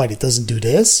 what, it doesn't do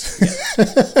this?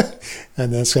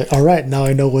 And then it's like, all right, now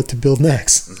I know what to build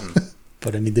next. Mm-hmm.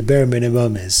 But I mean, the bare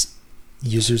minimum is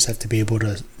users have to be able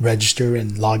to register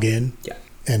and log in. Yeah.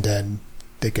 And then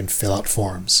they can fill out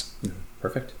forms. Mm-hmm.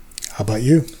 Perfect. How about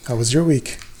you? How was your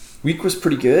week? Week was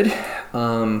pretty good.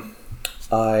 I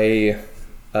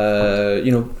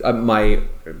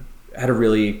had a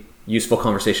really useful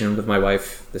conversation with my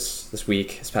wife this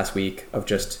past week of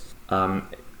just,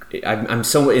 I'm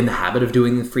so in the habit of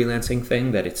doing the freelancing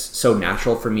thing that it's so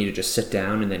natural for me to just sit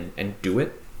down and do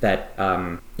it that,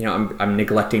 I'm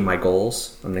neglecting my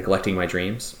goals. I'm neglecting my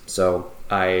dreams. So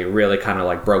I really kind of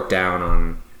like broke down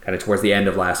on kind of towards the end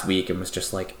of last week and was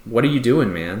just like, what are you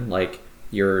doing, man? Like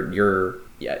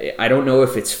I don't know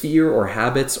if it's fear or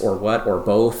habits or what, or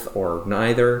both or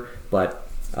neither, but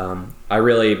I'm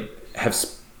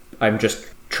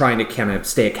just trying to kind of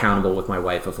stay accountable with my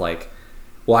wife of like,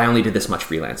 well, I only did this much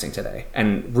freelancing today,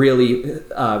 and really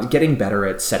getting better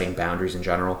at setting boundaries in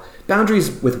general.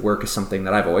 Boundaries with work is something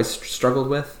that I've always struggled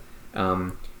with.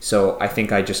 So I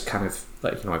think I just kind of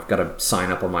like, I've got a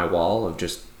sign up on my wall of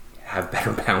just have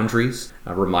better boundaries,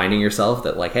 reminding yourself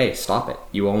that like, hey, stop it.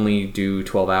 You only do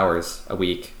 12 hours a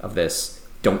week of this.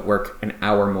 Don't work an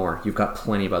hour more. You've got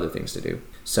plenty of other things to do.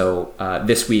 So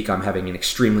this week I'm having an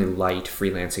extremely light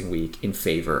freelancing week in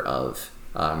favor of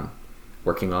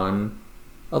working on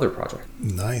other projects.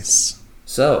 Nice.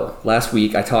 So last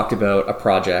week I talked about a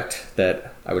project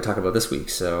that I would talk about this week.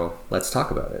 So let's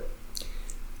talk about it.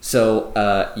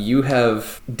 So you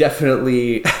have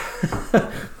definitely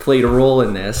played a role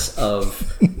in this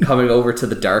of coming over to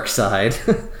the dark side,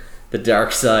 the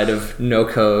dark side of no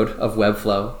code, of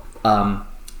Webflow.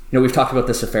 we've talked about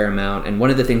this a fair amount, and one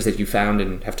of the things that you found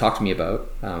and have talked to me about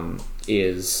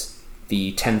is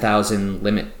the 10,000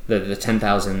 limit, the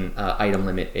 10,000 item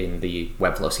limit in the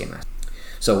Webflow CMS.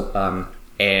 So,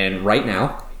 and right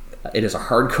now, it is a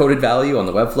hard-coded value on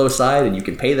the Webflow side, and you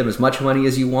can pay them as much money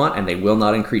as you want, and they will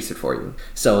not increase it for you.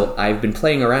 So I've been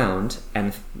playing around,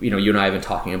 and you and I have been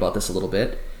talking about this a little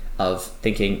bit, of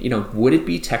thinking, would it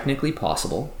be technically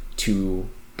possible to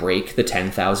break the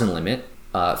 10,000 limit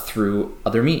through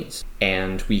other means?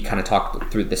 And we kind of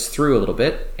talked through a little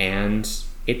bit, and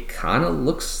it kind of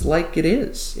looks like it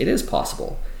is. It is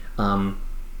possible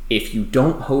if you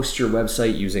don't host your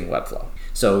website using Webflow.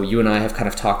 So you and I have kind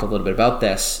of talked a little bit about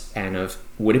this, and of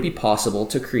would it be possible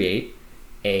to create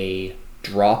a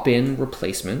drop-in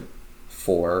replacement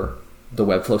for the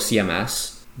Webflow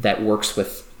CMS that works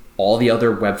with all the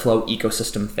other Webflow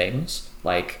ecosystem things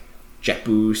like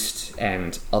JetBoost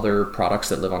and other products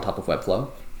that live on top of Webflow,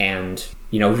 and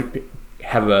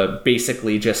have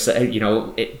basically just have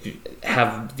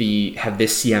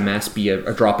this CMS be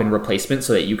a drop-in replacement,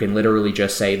 so that you can literally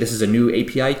just say, this is a new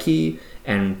API key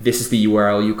and this is the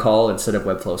URL you call instead of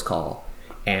Webflow's call,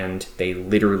 and they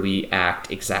literally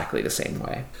act exactly the same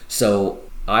way. So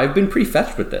I've been pretty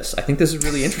fetched with this. I think this is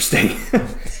really interesting.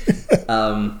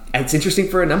 It's interesting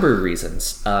for a number of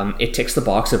reasons. It ticks the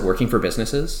box of working for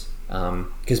businesses,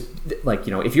 because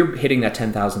if you're hitting that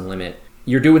 10,000 limit,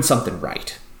 you're doing something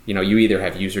right. You either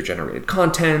have user-generated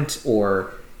content,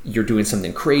 or you're doing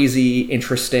something crazy,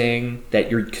 interesting,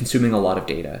 that you're consuming a lot of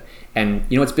data. And,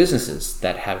 it's businesses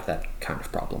that have that kind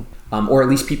of problem, or at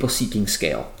least people seeking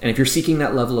scale. And if you're seeking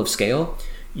that level of scale,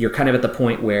 you're kind of at the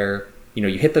point where,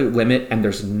 you hit the limit and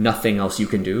there's nothing else you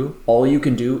can do. All you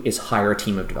can do is hire a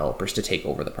team of developers to take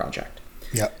over the project.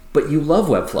 Yeah. But you love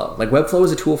Webflow. Like, Webflow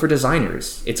is a tool for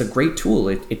designers. It's a great tool.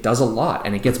 It does a lot,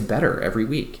 and it gets better every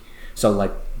week.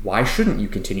 So, why shouldn't you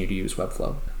continue to use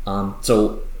Webflow?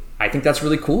 So I think that's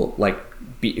really cool.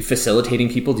 Facilitating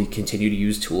people to continue to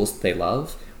use tools that they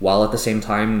love, while at the same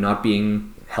time not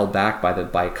being held back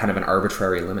by kind of an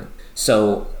arbitrary limit.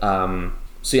 So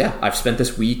yeah, I've spent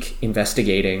this week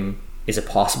investigating, is it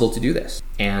possible to do this?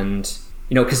 And,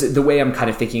 because the way I'm kind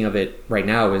of thinking of it right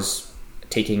now is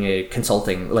taking a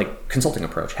consulting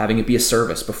approach, having it be a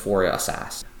service before a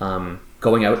SaaS.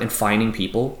 Going out and finding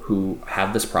people who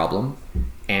have this problem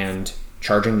and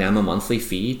charging them a monthly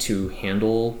fee to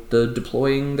handle the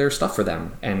deploying their stuff for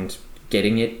them, and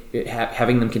getting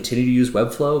having them continue to use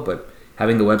Webflow, but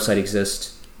having the website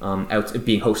exist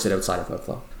being hosted outside of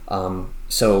Webflow.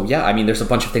 So yeah, there's a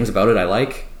bunch of things about it I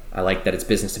like. I like that it's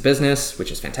business to business,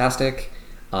 which is fantastic.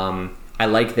 I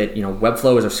like that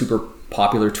Webflow is a super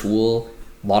popular tool.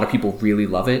 A lot of people really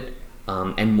love it,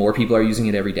 and more people are using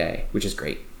it every day, which is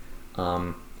great.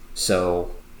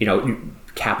 So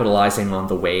capitalizing on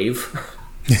the wave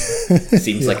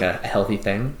seems like a healthy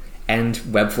thing. And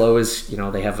Webflow is,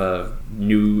 they have a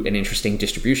new and interesting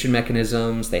distribution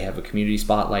mechanisms. They have a community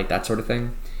spotlight, that sort of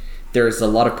thing. There's a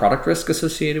lot of product risk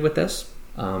associated with this.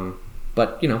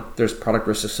 But, there's product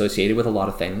risk associated with a lot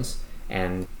of things.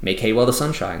 And make hay while the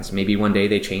sun shines. Maybe one day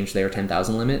they change their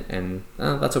 10,000 limit, and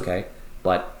that's okay.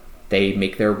 But they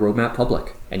make their roadmap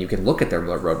public, and you can look at their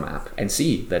roadmap and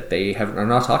see that they are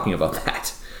not talking about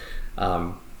that.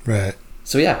 Right.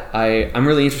 So yeah, I'm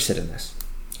really interested in this.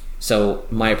 So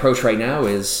my approach right now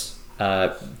is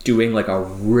doing a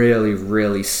really,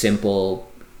 really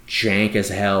simple, jank as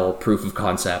hell proof of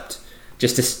concept,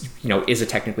 just to, is it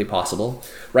technically possible?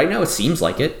 Right now it seems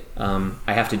like it. I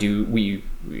have to do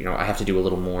a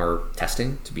little more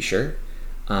testing to be sure.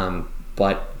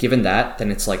 But given that,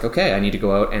 then it's okay, I need to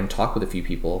go out and talk with a few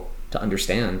people to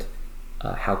understand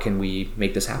how can we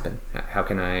make this happen? How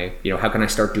can I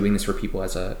start doing this for people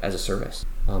as a service?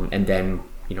 And then,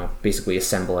 basically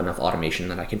assemble enough automation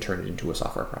that I can turn it into a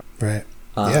software product. Right.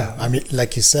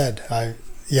 Like you said, I've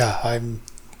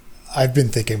been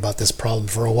thinking about this problem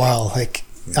for a while.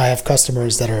 I have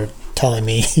customers that are telling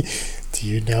me, do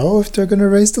you know if they're going to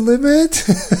raise the limit?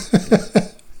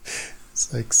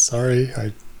 It's sorry,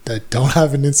 I don't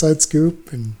have an inside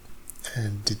scoop, and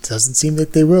it doesn't seem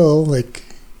that they will.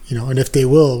 And if they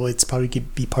will, it's probably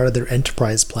could be part of their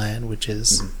enterprise plan, which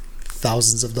is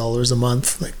thousands of dollars a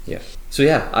month. Yeah. So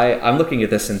yeah, I'm looking at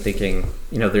this and thinking,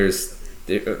 there's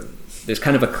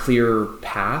kind of a clear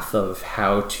path of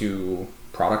how to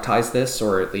productize this,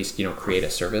 or at least create a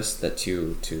service that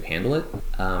to handle it.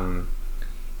 And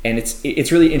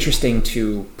it's really interesting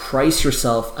to price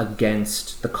yourself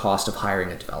against the cost of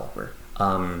hiring a developer.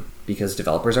 Because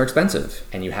developers are expensive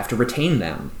and you have to retain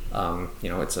them.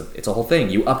 It's a whole thing.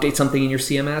 You update something in your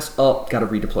CMS, got to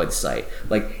redeploy the site.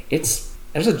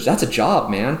 That's a job,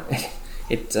 man.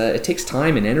 it takes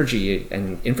time and energy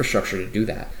and infrastructure to do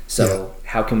that. So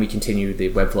how can we continue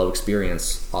the Webflow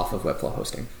experience off of Webflow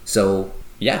hosting? So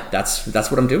yeah, that's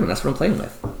what I'm doing. That's what I'm playing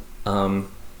with.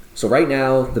 So right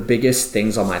now, the biggest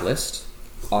things on my list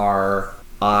are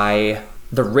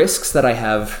the risks that I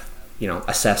have,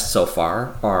 assessed so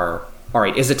far are, all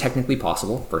right, is it technically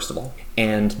possible, first of all?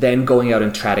 And then going out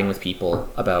and chatting with people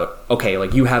about, okay,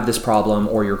 like you have this problem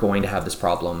or you're going to have this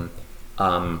problem.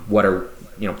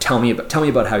 Tell me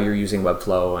about how you're using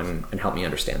Webflow and help me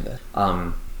understand this.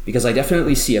 Because I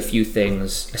definitely see a few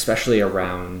things, especially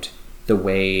around the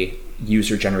way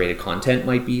user-generated content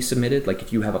might be submitted. Like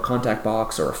if you have a contact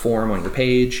box or a form on your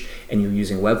page and you're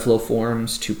using Webflow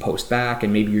forms to post back,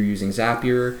 and maybe you're using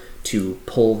Zapier to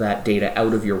pull that data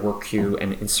out of your work queue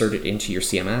and insert it into your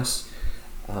CMS.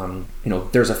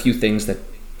 There's a few things that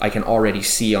I can already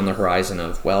see on the horizon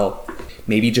of, well,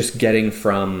 maybe just getting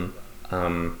from,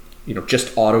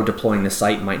 just auto-deploying the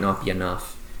site might not be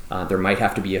enough. There might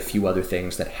have to be a few other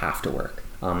things that have to work.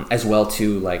 As well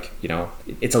too,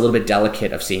 it's a little bit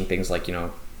delicate of seeing things like,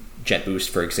 JetBoost,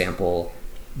 for example.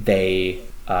 They've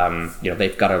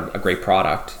got a great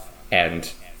product,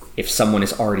 and if someone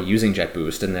is already using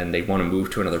JetBoost and then they want to move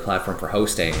to another platform for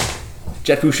hosting,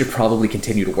 JetBoost should probably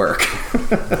continue to work.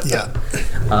 Yeah.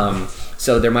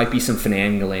 So there might be some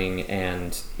finagling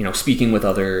and, speaking with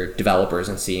other developers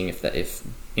and seeing if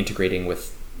integrating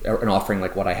with an offering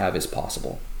like what I have is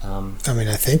possible.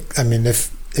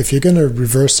 If you're going to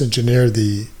reverse engineer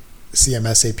the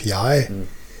CMS API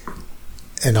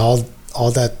and all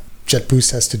that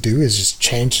JetBoost has to do is just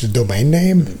change the domain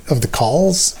name of the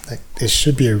calls, it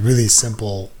should be a really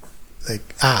simple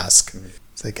ask.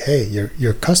 It's like, hey,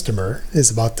 your customer is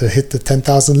about to hit the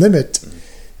 10,000 limit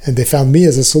and they found me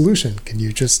as a solution. Can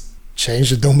you just change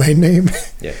the domain name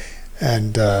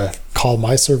and call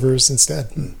my servers instead?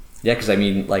 Yeah, because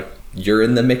you're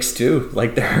in the mix too.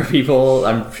 There are people.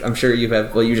 I'm sure you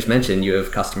have. Well, you just mentioned you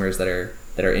have customers that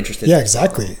are interested. Yeah,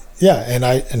 exactly. Yeah, and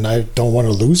I don't want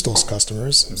to lose those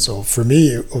customers. Mm-hmm. So for me,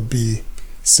 it would be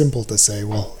simple to say,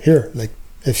 well, here,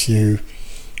 if you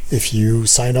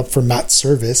sign up for Matt's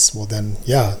service, well then,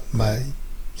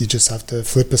 you just have to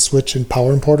flip a switch in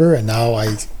Power Importer, and now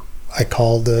I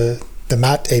call the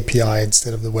Matt API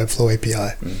instead of the Webflow API.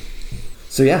 Mm-hmm.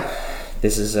 So yeah.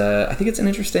 This is I think it's an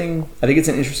interesting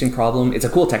problem. It's a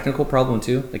cool technical problem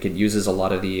too. It uses a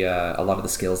lot of the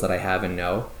skills that I have and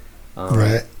know.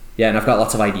 Right. Yeah, and I've got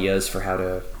lots of ideas for how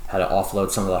to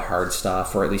offload some of the hard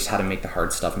stuff, or at least how to make the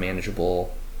hard stuff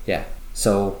manageable. Yeah.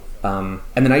 So and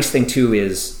the nice thing too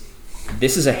is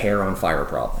this is a hair on fire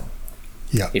problem.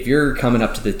 Yeah. If you're coming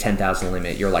up to the 10,000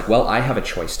 limit, you're like, well, I have a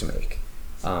choice to make.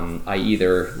 I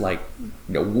either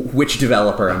which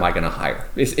developer am I going to hire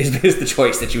is the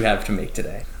choice that you have to make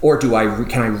today, or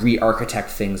can I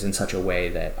re-architect things in such a way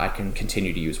that I can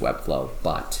continue to use Webflow,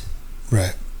 but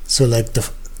right. So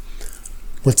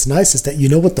what's nice is that you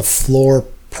know what the floor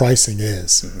pricing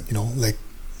is. Mm-hmm.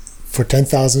 For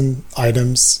 10,000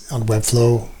 items on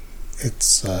Webflow,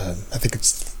 it's I think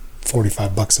it's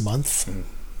 $45 a month, mm-hmm.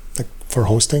 For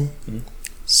hosting. Mm-hmm.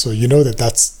 So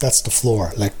that's the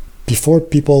floor. Before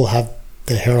people have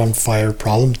the hair on fire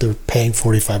problem, they're paying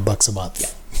 $45 a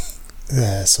month.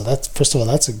 Yeah. So that's, first of all,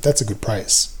 that's a good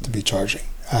price to be charging.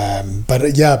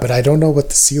 But I don't know what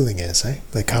the ceiling is.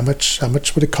 How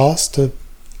much would it cost to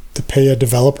pay a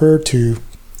developer to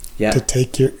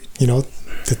take your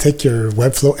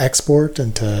Webflow export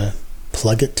and to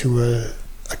plug it to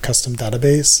a custom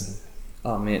database?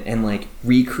 Oh man, and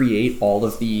recreate all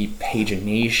of the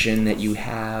pagination that you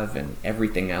have and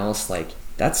everything else.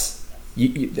 That's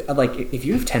if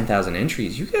you have 10,000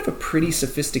 entries, you have a pretty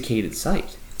sophisticated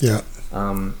site. Yeah.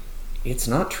 It's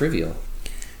not trivial.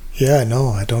 Yeah, no,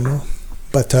 I don't know.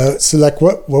 But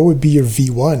what would be your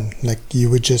V1?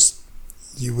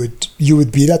 You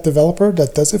would be that developer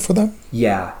that does it for them?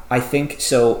 Yeah, I think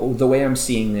so. The way I'm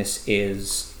seeing this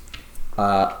is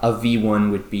a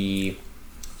V1 would be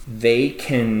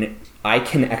I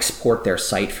can export their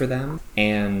site for them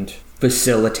and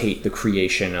facilitate the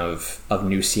creation of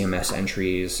new CMS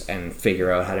entries and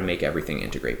figure out how to make everything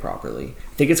integrate properly.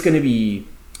 I think it'll be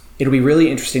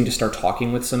really interesting to start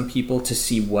talking with some people to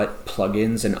see what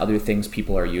plugins and other things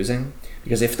people are using.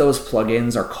 Because if those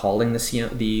plugins are calling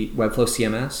the Webflow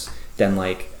CMS, then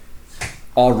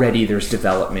already there's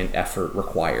development effort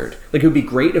required. It would be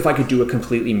great if I could do it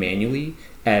completely manually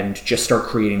and just start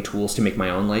creating tools to make my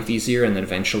own life easier, and then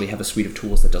eventually have a suite of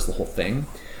tools that does the whole thing.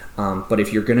 But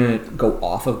if you're going to go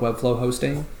off of Webflow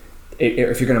hosting,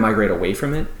 if you're going to migrate away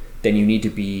from it, then you need to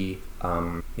be,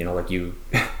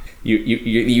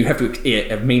 you have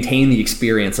to maintain the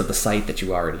experience of the site that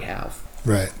you already have.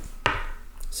 Right.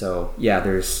 So yeah,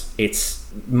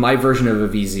 it's my version of a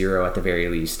V0 at the very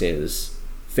least is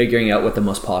figuring out what the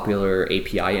most popular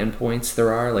API endpoints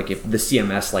there are. Like if the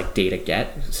CMS like data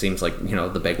get seems like, you know,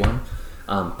 the big one,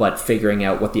 but figuring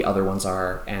out what the other ones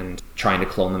are and trying to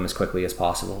clone them as quickly as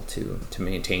possible to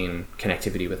maintain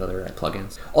connectivity with other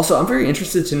plugins. Also, I'm very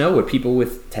interested to know what people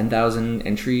with 10,000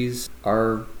 entries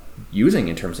are using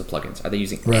in terms of plugins. Are they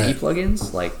using any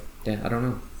plugins? Like, yeah, I don't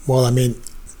know. Well, I mean,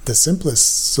 the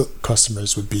simplest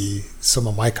customers would be some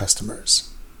of my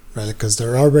customers, right? Because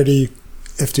they're already,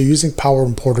 if they're using Power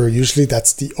Importer, usually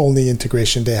that's the only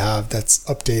integration they have that's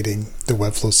updating the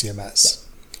Webflow CMS.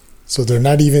 Yeah. So they're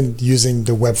not even using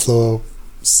the Webflow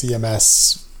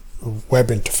CMS web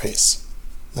interface.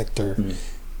 Like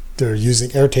they're using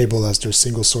Airtable as their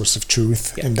single source of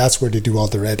truth, and that's where they do all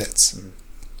their edits.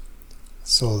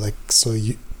 So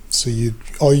you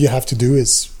all you have to do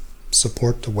is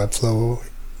support the Webflow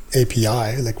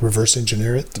API, like reverse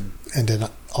engineer it, and then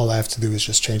all I have to do is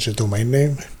just change the domain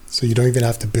name. So you don't even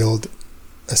have to build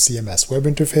a CMS web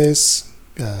interface.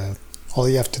 All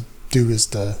you have to do is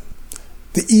the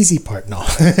easy part. No,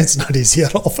 it's not easy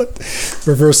at all, but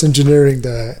reverse engineering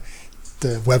the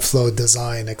Webflow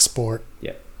design export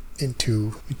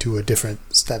into a different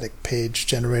static page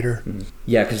generator.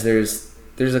 Yeah, because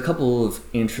there's a couple of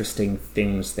interesting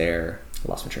things there. I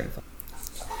lost my train of thought.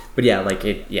 But yeah, like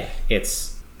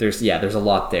there's a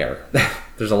lot there.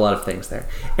 There's a lot of things there.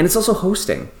 And it's also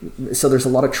hosting. So there's a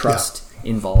lot of trust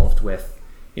involved with,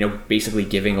 you know, basically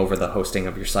giving over the hosting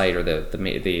of your site or the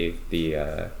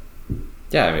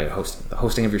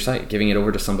hosting of your site, giving it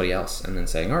over to somebody else and then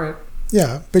saying, all right.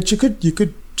 Yeah, but you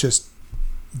could just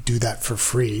do that for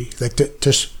free. Like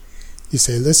you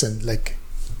say, listen, like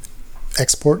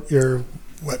export your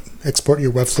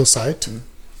Webflow site.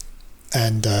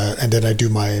 And then I do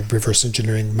my reverse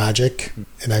engineering magic,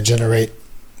 and I generate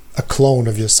a clone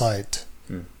of your site,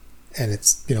 and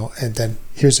it's, you know, and then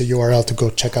here's a URL to go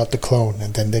check out the clone,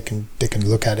 and then they can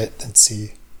look at it and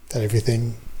see that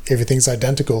everything's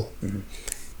identical.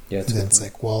 Yeah, and then it's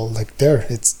like, well, like there,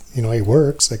 it's, you know, it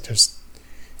works. Like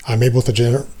I'm able to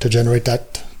generate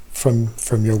that from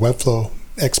your Webflow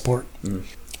export.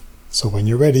 So when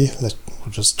you're ready,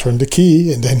 we'll just turn the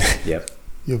key, and then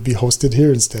you'll be hosted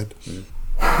here instead.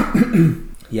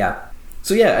 Yeah.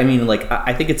 So yeah, I mean, like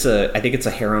I think it's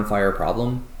a hair on fire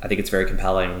problem. I think it's very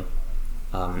compelling.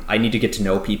 I need to get to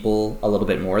know people a little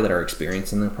bit more that are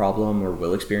experiencing the problem or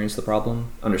will experience the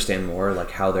problem, understand more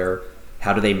like how do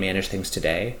they manage things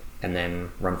today, and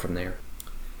then run from there.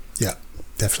 Yeah,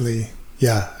 definitely.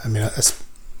 Yeah, I mean,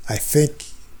 I think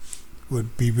what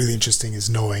would be really interesting is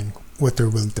knowing what they're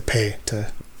willing to pay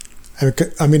to.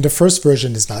 I mean, the first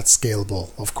version is not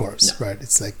scalable, of course, right?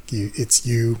 It's like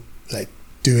you like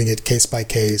doing it case by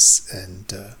case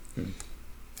and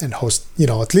host. You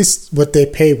know, at least what they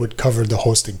pay would cover the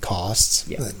hosting costs,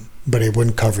 but it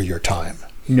wouldn't cover your time.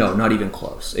 No, not even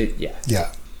close.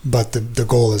 Yeah, but the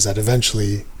goal is that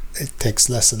eventually it takes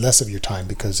less and less of your time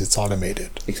because it's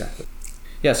automated. Exactly.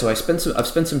 Yeah. So I've spent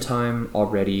some time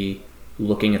already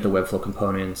looking at the Webflow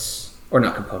components, or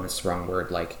not components, wrong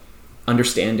word, like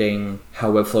understanding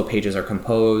how Webflow pages are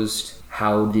composed,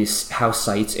 how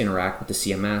sites interact with the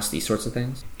CMS, these sorts of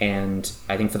things. And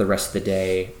I think for the rest of the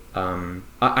day,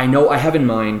 I know I have in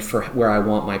mind for where I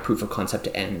want my proof of concept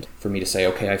to end, for me to say,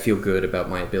 okay, I feel good about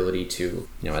my ability to,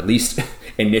 you know, at least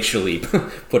initially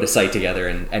put a site together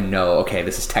and know, okay,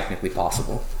 this is technically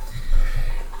possible.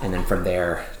 And then from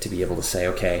there to be able to say,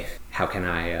 okay, how can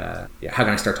I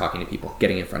start talking to people,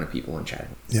 getting in front of people and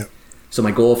chatting? Yeah. So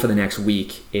my goal for the next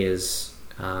week is,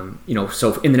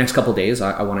 so in the next couple of days,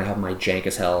 I want to have my jank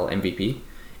as hell MVP,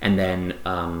 and then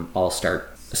I'll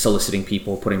start soliciting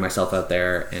people, putting myself out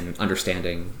there, and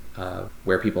understanding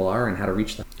where people are and how to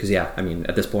reach them. Because yeah, I mean,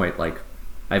 at this point, like,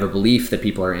 I have a belief that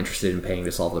people are interested in paying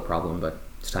to solve the problem, but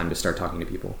it's time to start talking to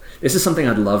people. This is something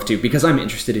I'd love to, because I'm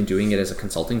interested in doing it as a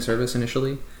consulting service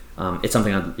initially. It's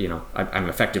something I'm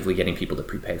effectively getting people to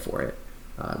prepay for it,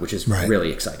 which is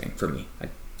really exciting for me.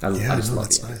 I just love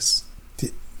it. Nice. Do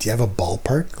you have a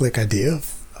ballpark idea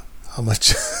of how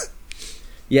much?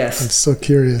 Yes. I'm so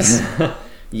curious.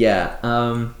 Yeah.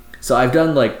 So I've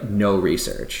done no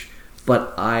research,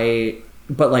 but I've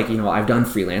done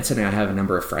freelancing, and I have a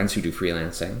number of friends who do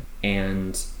freelancing,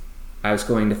 and I was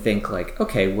going to think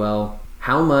okay, well,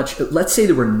 how much, let's say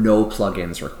there were no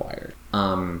plugins required,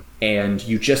 and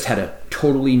you just had a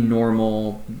totally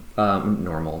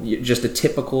just a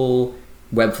typical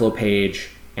Webflow page,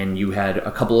 and you had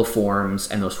a couple of forms,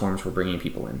 and those forms were bringing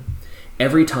people in.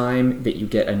 Every time that you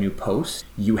get a new post,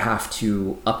 you have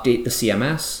to update the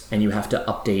CMS, and you have to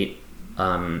update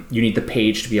you need the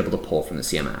page to be able to pull from the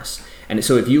CMS. And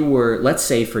so if you were, let's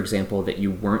say, for example, that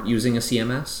you weren't using a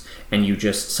CMS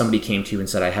and somebody came to you and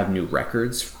said, I have new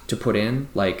records to put in,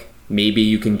 like maybe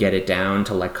you can get it down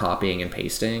to like copying and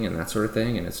pasting and that sort of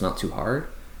thing, and it's not too hard.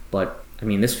 But I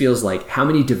mean, this feels like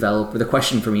the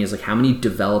question for me is like, how many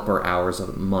developer hours a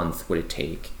month would it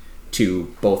take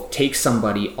to both take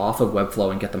somebody off of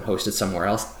Webflow and get them hosted somewhere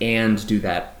else and do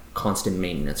that constant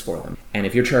maintenance for them? And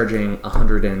if you're charging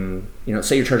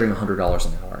say you're charging $100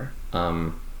 an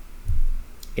hour,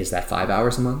 is that 5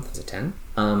 hours a month? Is it 10?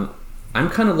 I'm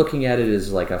kind of looking at it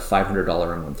as like a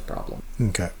 $500 a month problem.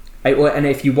 Okay. And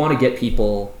if you want to get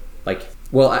people like,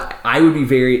 I would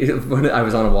be when I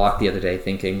was on a walk the other day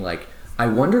thinking like, I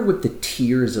wonder what the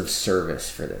tiers of service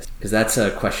for this, because that's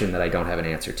a question that I don't have an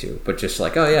answer to, but just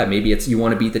like, oh yeah, maybe it's, you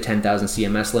want to beat the 10,000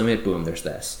 CMS limit, boom, there's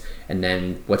this. And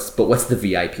then what's the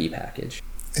VIP package?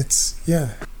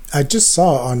 I just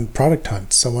saw on Product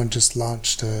Hunt, someone just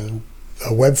launched a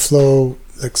Webflow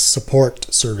like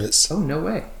support service. Oh, no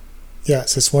way. Yeah,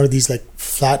 so it's one of these like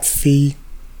flat fee,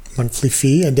 monthly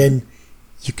fee, and then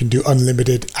you can do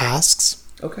unlimited asks.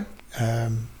 Okay.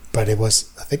 But I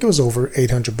think it was over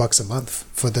 $800 a month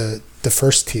for the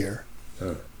first tier.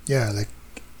 Oh. Yeah, like,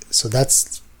 so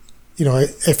that's,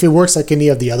 if it works like any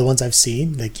of the other ones I've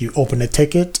seen, like you open a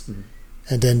ticket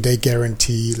and then they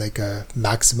guarantee like a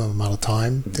maximum amount of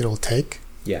time that it'll take.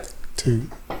 Yeah.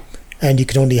 And you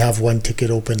can only have one ticket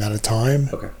open at a time.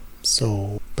 Okay.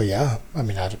 So, but yeah, I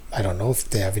mean, I don't know if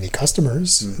they have any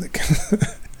customers. Like,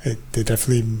 they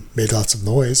definitely made lots of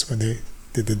noise when they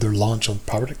did their launch on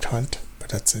Product Hunt. But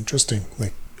that's interesting.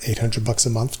 Like $800 a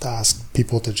month to ask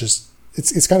people to just,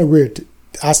 it's kind of weird to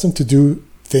ask them to do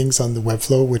things on the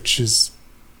Webflow, which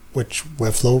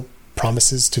Webflow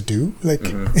promises to do, like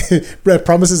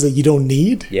promises that you don't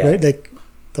need, right? Like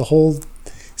the whole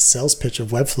sales pitch of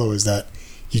Webflow is that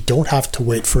you don't have to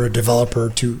wait for a developer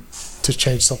to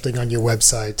change something on your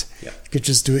website. Yeah. You could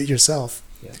just do it yourself.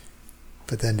 Yeah.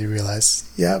 But then you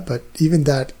realize, but even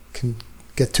that can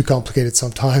get too complicated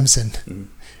sometimes, and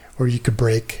or you could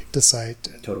break the site.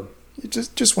 Totally. You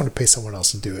just want to pay someone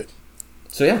else and do it.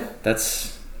 So yeah,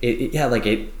 that's it. Yeah, like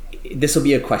this will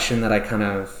be a question that I kind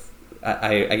of,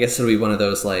 I guess it'll be one of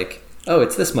those like, oh,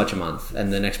 it's this much a month,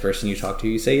 and the next person you talk to,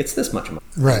 you say it's this much a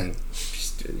month. Right. And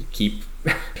just keep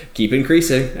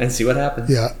increasing and see what happens.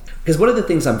 Yeah. Because one of the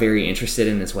things I'm very interested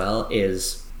in as well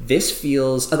is this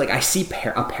feels like I see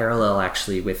a parallel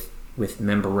actually with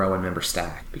MemberRow and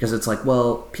MemberStack, because it's like,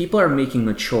 well, people are making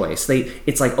the choice.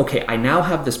 It's like, okay, I now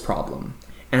have this problem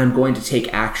and I'm going to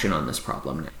take action on this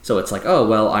problem. So it's like, oh,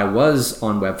 well, I was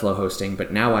on Webflow hosting,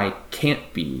 but now I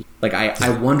can't be. Like, I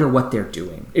wonder what they're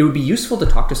doing. It would be useful to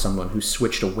talk to someone who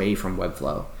switched away from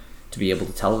Webflow to be able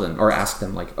to tell them or ask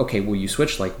them like, okay, well, you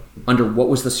switched, like, under what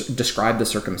was describe the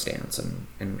circumstance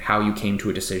and how you came to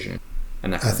a decision.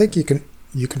 And that I think you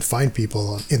can find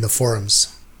people in the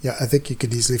forums. Yeah, I think you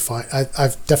could easily find.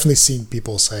 I've definitely seen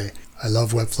people say, I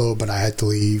love Webflow, but I had to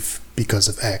leave because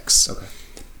of X. Okay.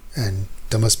 And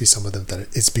there must be some of them that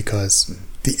it's because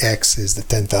the X is the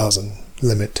 10,000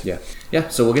 limit. Yeah. Yeah.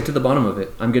 So we'll get to the bottom of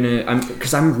it.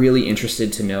 Because I'm really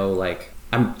interested to know, like,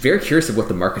 I'm very curious of what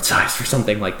the market size for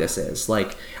something like this is.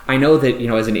 Like, I know that,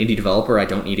 as an indie developer, I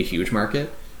don't need a huge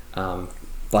market.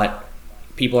 But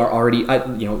people are already,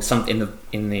 some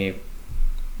in the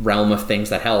realm of things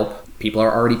that help, people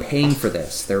are already paying for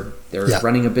this. They're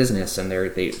running a business, and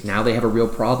they have a real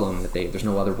problem that there's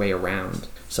no other way around.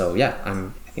 So yeah, I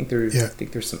think there's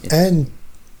some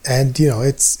and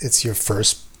it's your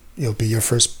first, it'll be your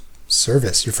first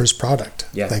service, your first product.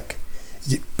 Yeah. Like,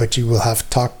 but you will have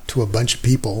talked to a bunch of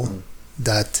people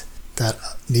that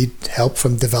need help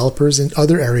from developers in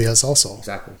other areas also.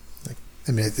 Exactly. Like,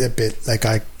 I mean, a bit like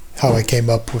how I came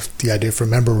up with the idea for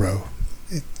MemberRow.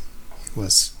 It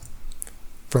was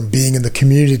from being in the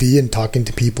community and talking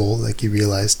to people, like, you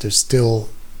realize there's still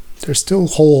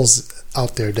holes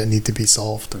out there that need to be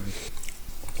solved.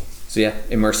 So yeah,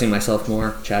 immersing myself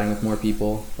more, chatting with more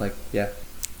people, like, yeah.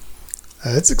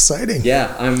 It's exciting.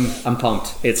 Yeah, I'm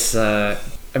pumped. It's the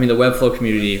Webflow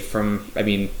community from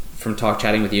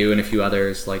chatting with you and a few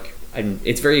others, like,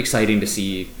 it's very exciting to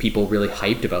see people really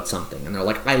hyped about something, and they're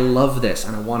like, I love this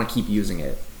and I want to keep using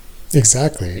it.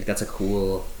 Exactly. I think that's a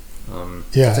cool.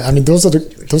 Those are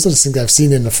the things I've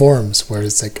seen in the forums where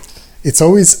it's like, it's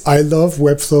always, I love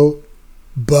Webflow,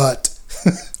 but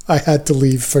I had to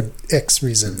leave for X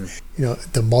reason.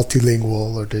 The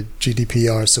multilingual or the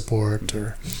GDPR support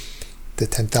or the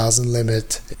 10,000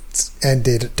 limit, and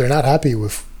they're not happy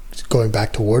with going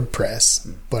back to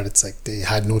WordPress, but it's like they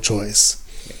had no choice.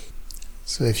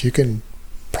 So if you can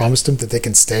promise them that they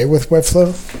can stay with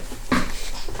Webflow,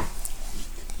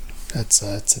 it's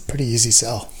a pretty easy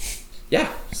sell.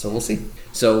 Yeah, so we'll see.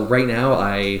 So right now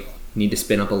I need to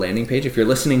spin up a landing page. If you're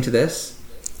listening to this,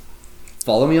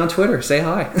 follow me on Twitter. Say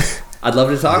hi. I'd love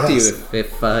to talk to you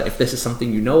if this is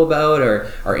something you know about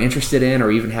or are interested in,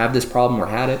 or even have this problem or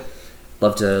had it.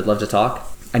 Love to talk.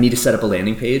 I need to set up a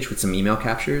landing page with some email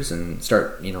captures and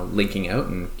start, linking out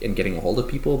and getting a hold of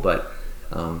people. But,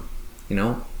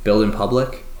 build in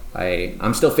public.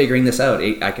 I'm still figuring this out.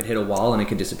 I could hit a wall and it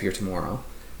could disappear tomorrow,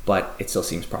 but it still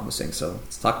seems promising. So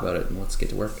let's talk about it and let's get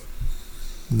to work.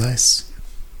 Nice.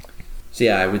 So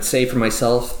yeah, I would say for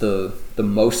myself, the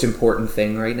most important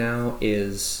thing right now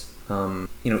is,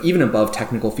 even above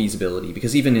technical feasibility,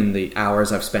 because even in the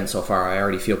hours I've spent so far, I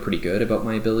already feel pretty good about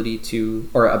my ability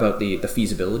about the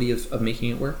feasibility of making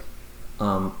it work.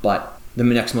 But the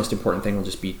next most important thing will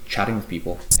just be chatting with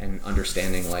people and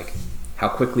understanding like how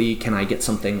quickly can I get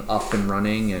something up and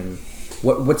running and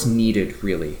what's needed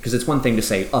really. Because it's one thing to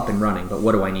say up and running, but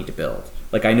what do I need to build?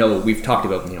 Like I know we've talked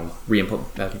about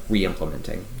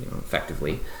re-implementing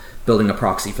effectively, building a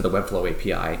proxy for the Webflow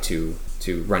API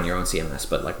to run your own CMS,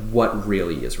 but like what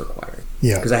really is required?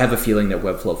 Yeah. Because I have a feeling that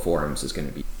Webflow Forums is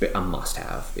going to be a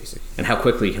must-have, basically. And how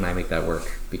quickly can I make that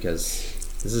work? Because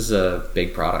this is a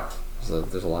big product, so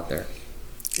there's a lot there.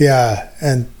 Yeah,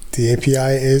 and the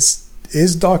API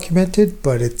is documented,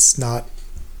 but it's not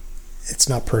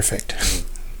perfect.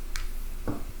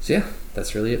 So yeah,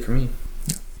 that's really it for me.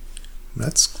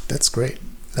 That's great.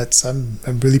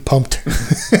 I'm really pumped.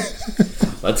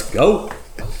 Let's go.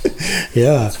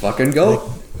 Yeah. Let's fucking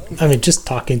go. Just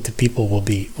talking to people will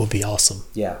be awesome.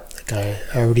 Yeah. Like I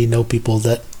already know people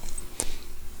that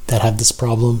have this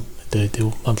problem.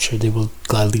 I'm sure they will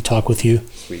gladly talk with you.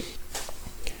 Sweet.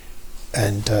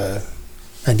 And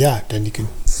yeah, then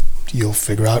you'll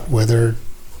figure out whether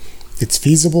it's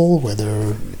feasible,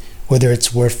 whether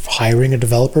it's worth hiring a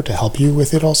developer to help you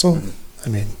with it also.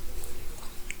 Mm-hmm.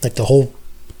 Like the whole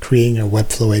creating a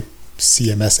Webflow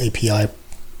CMS API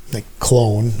like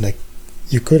clone, like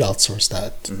you could outsource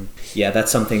that. Mm-hmm. Yeah,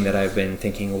 that's something that I've been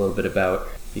thinking a little bit about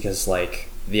because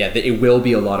it will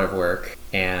be a lot of work,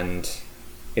 and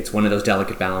it's one of those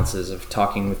delicate balances of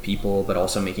talking with people but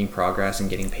also making progress and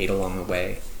getting paid along the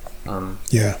way.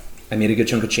 Yeah. I made a good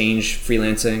chunk of change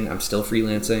freelancing. I'm still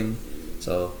freelancing,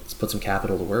 so let's put some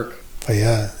capital to work. But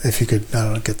yeah, if you could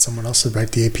get someone else to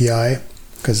write the API,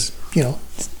 because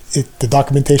the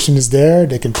documentation is there,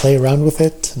 they can play around with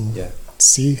it and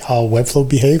see how Webflow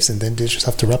behaves, and then they just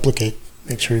have to replicate,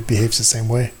 make sure it behaves the same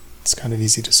way. It's kind of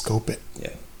easy to scope it.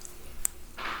 Yeah.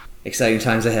 Exciting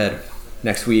times ahead.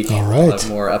 Next week, all right. I'll have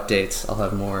more updates. I'll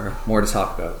have more to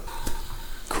talk about.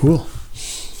 Cool.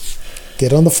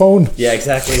 Get on the phone. Yeah,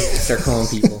 exactly. Start calling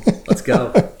people. Let's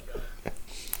go.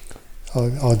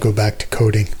 I'll go back to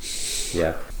coding.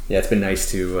 Yeah. It's been nice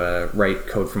to write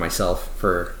code for myself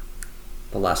for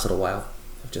the last little while.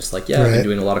 Just like, I've been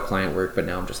doing a lot of client work, but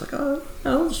now I'm just like,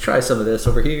 I'll just try some of this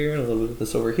over here, and a little bit of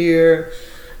this over here.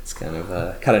 It's kind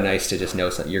of nice to just know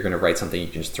you're going to write something you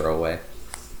can just throw away.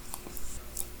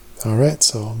 All right,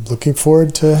 so I'm looking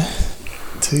forward to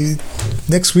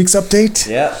next week's update.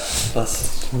 Yeah,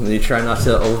 you try not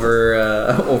to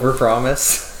over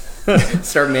promise.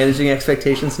 Start managing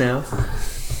expectations now.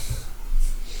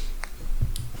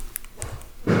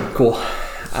 Cool.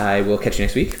 I will catch you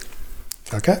next week.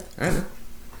 Okay. All right, man.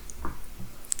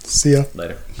 See ya.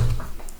 Later.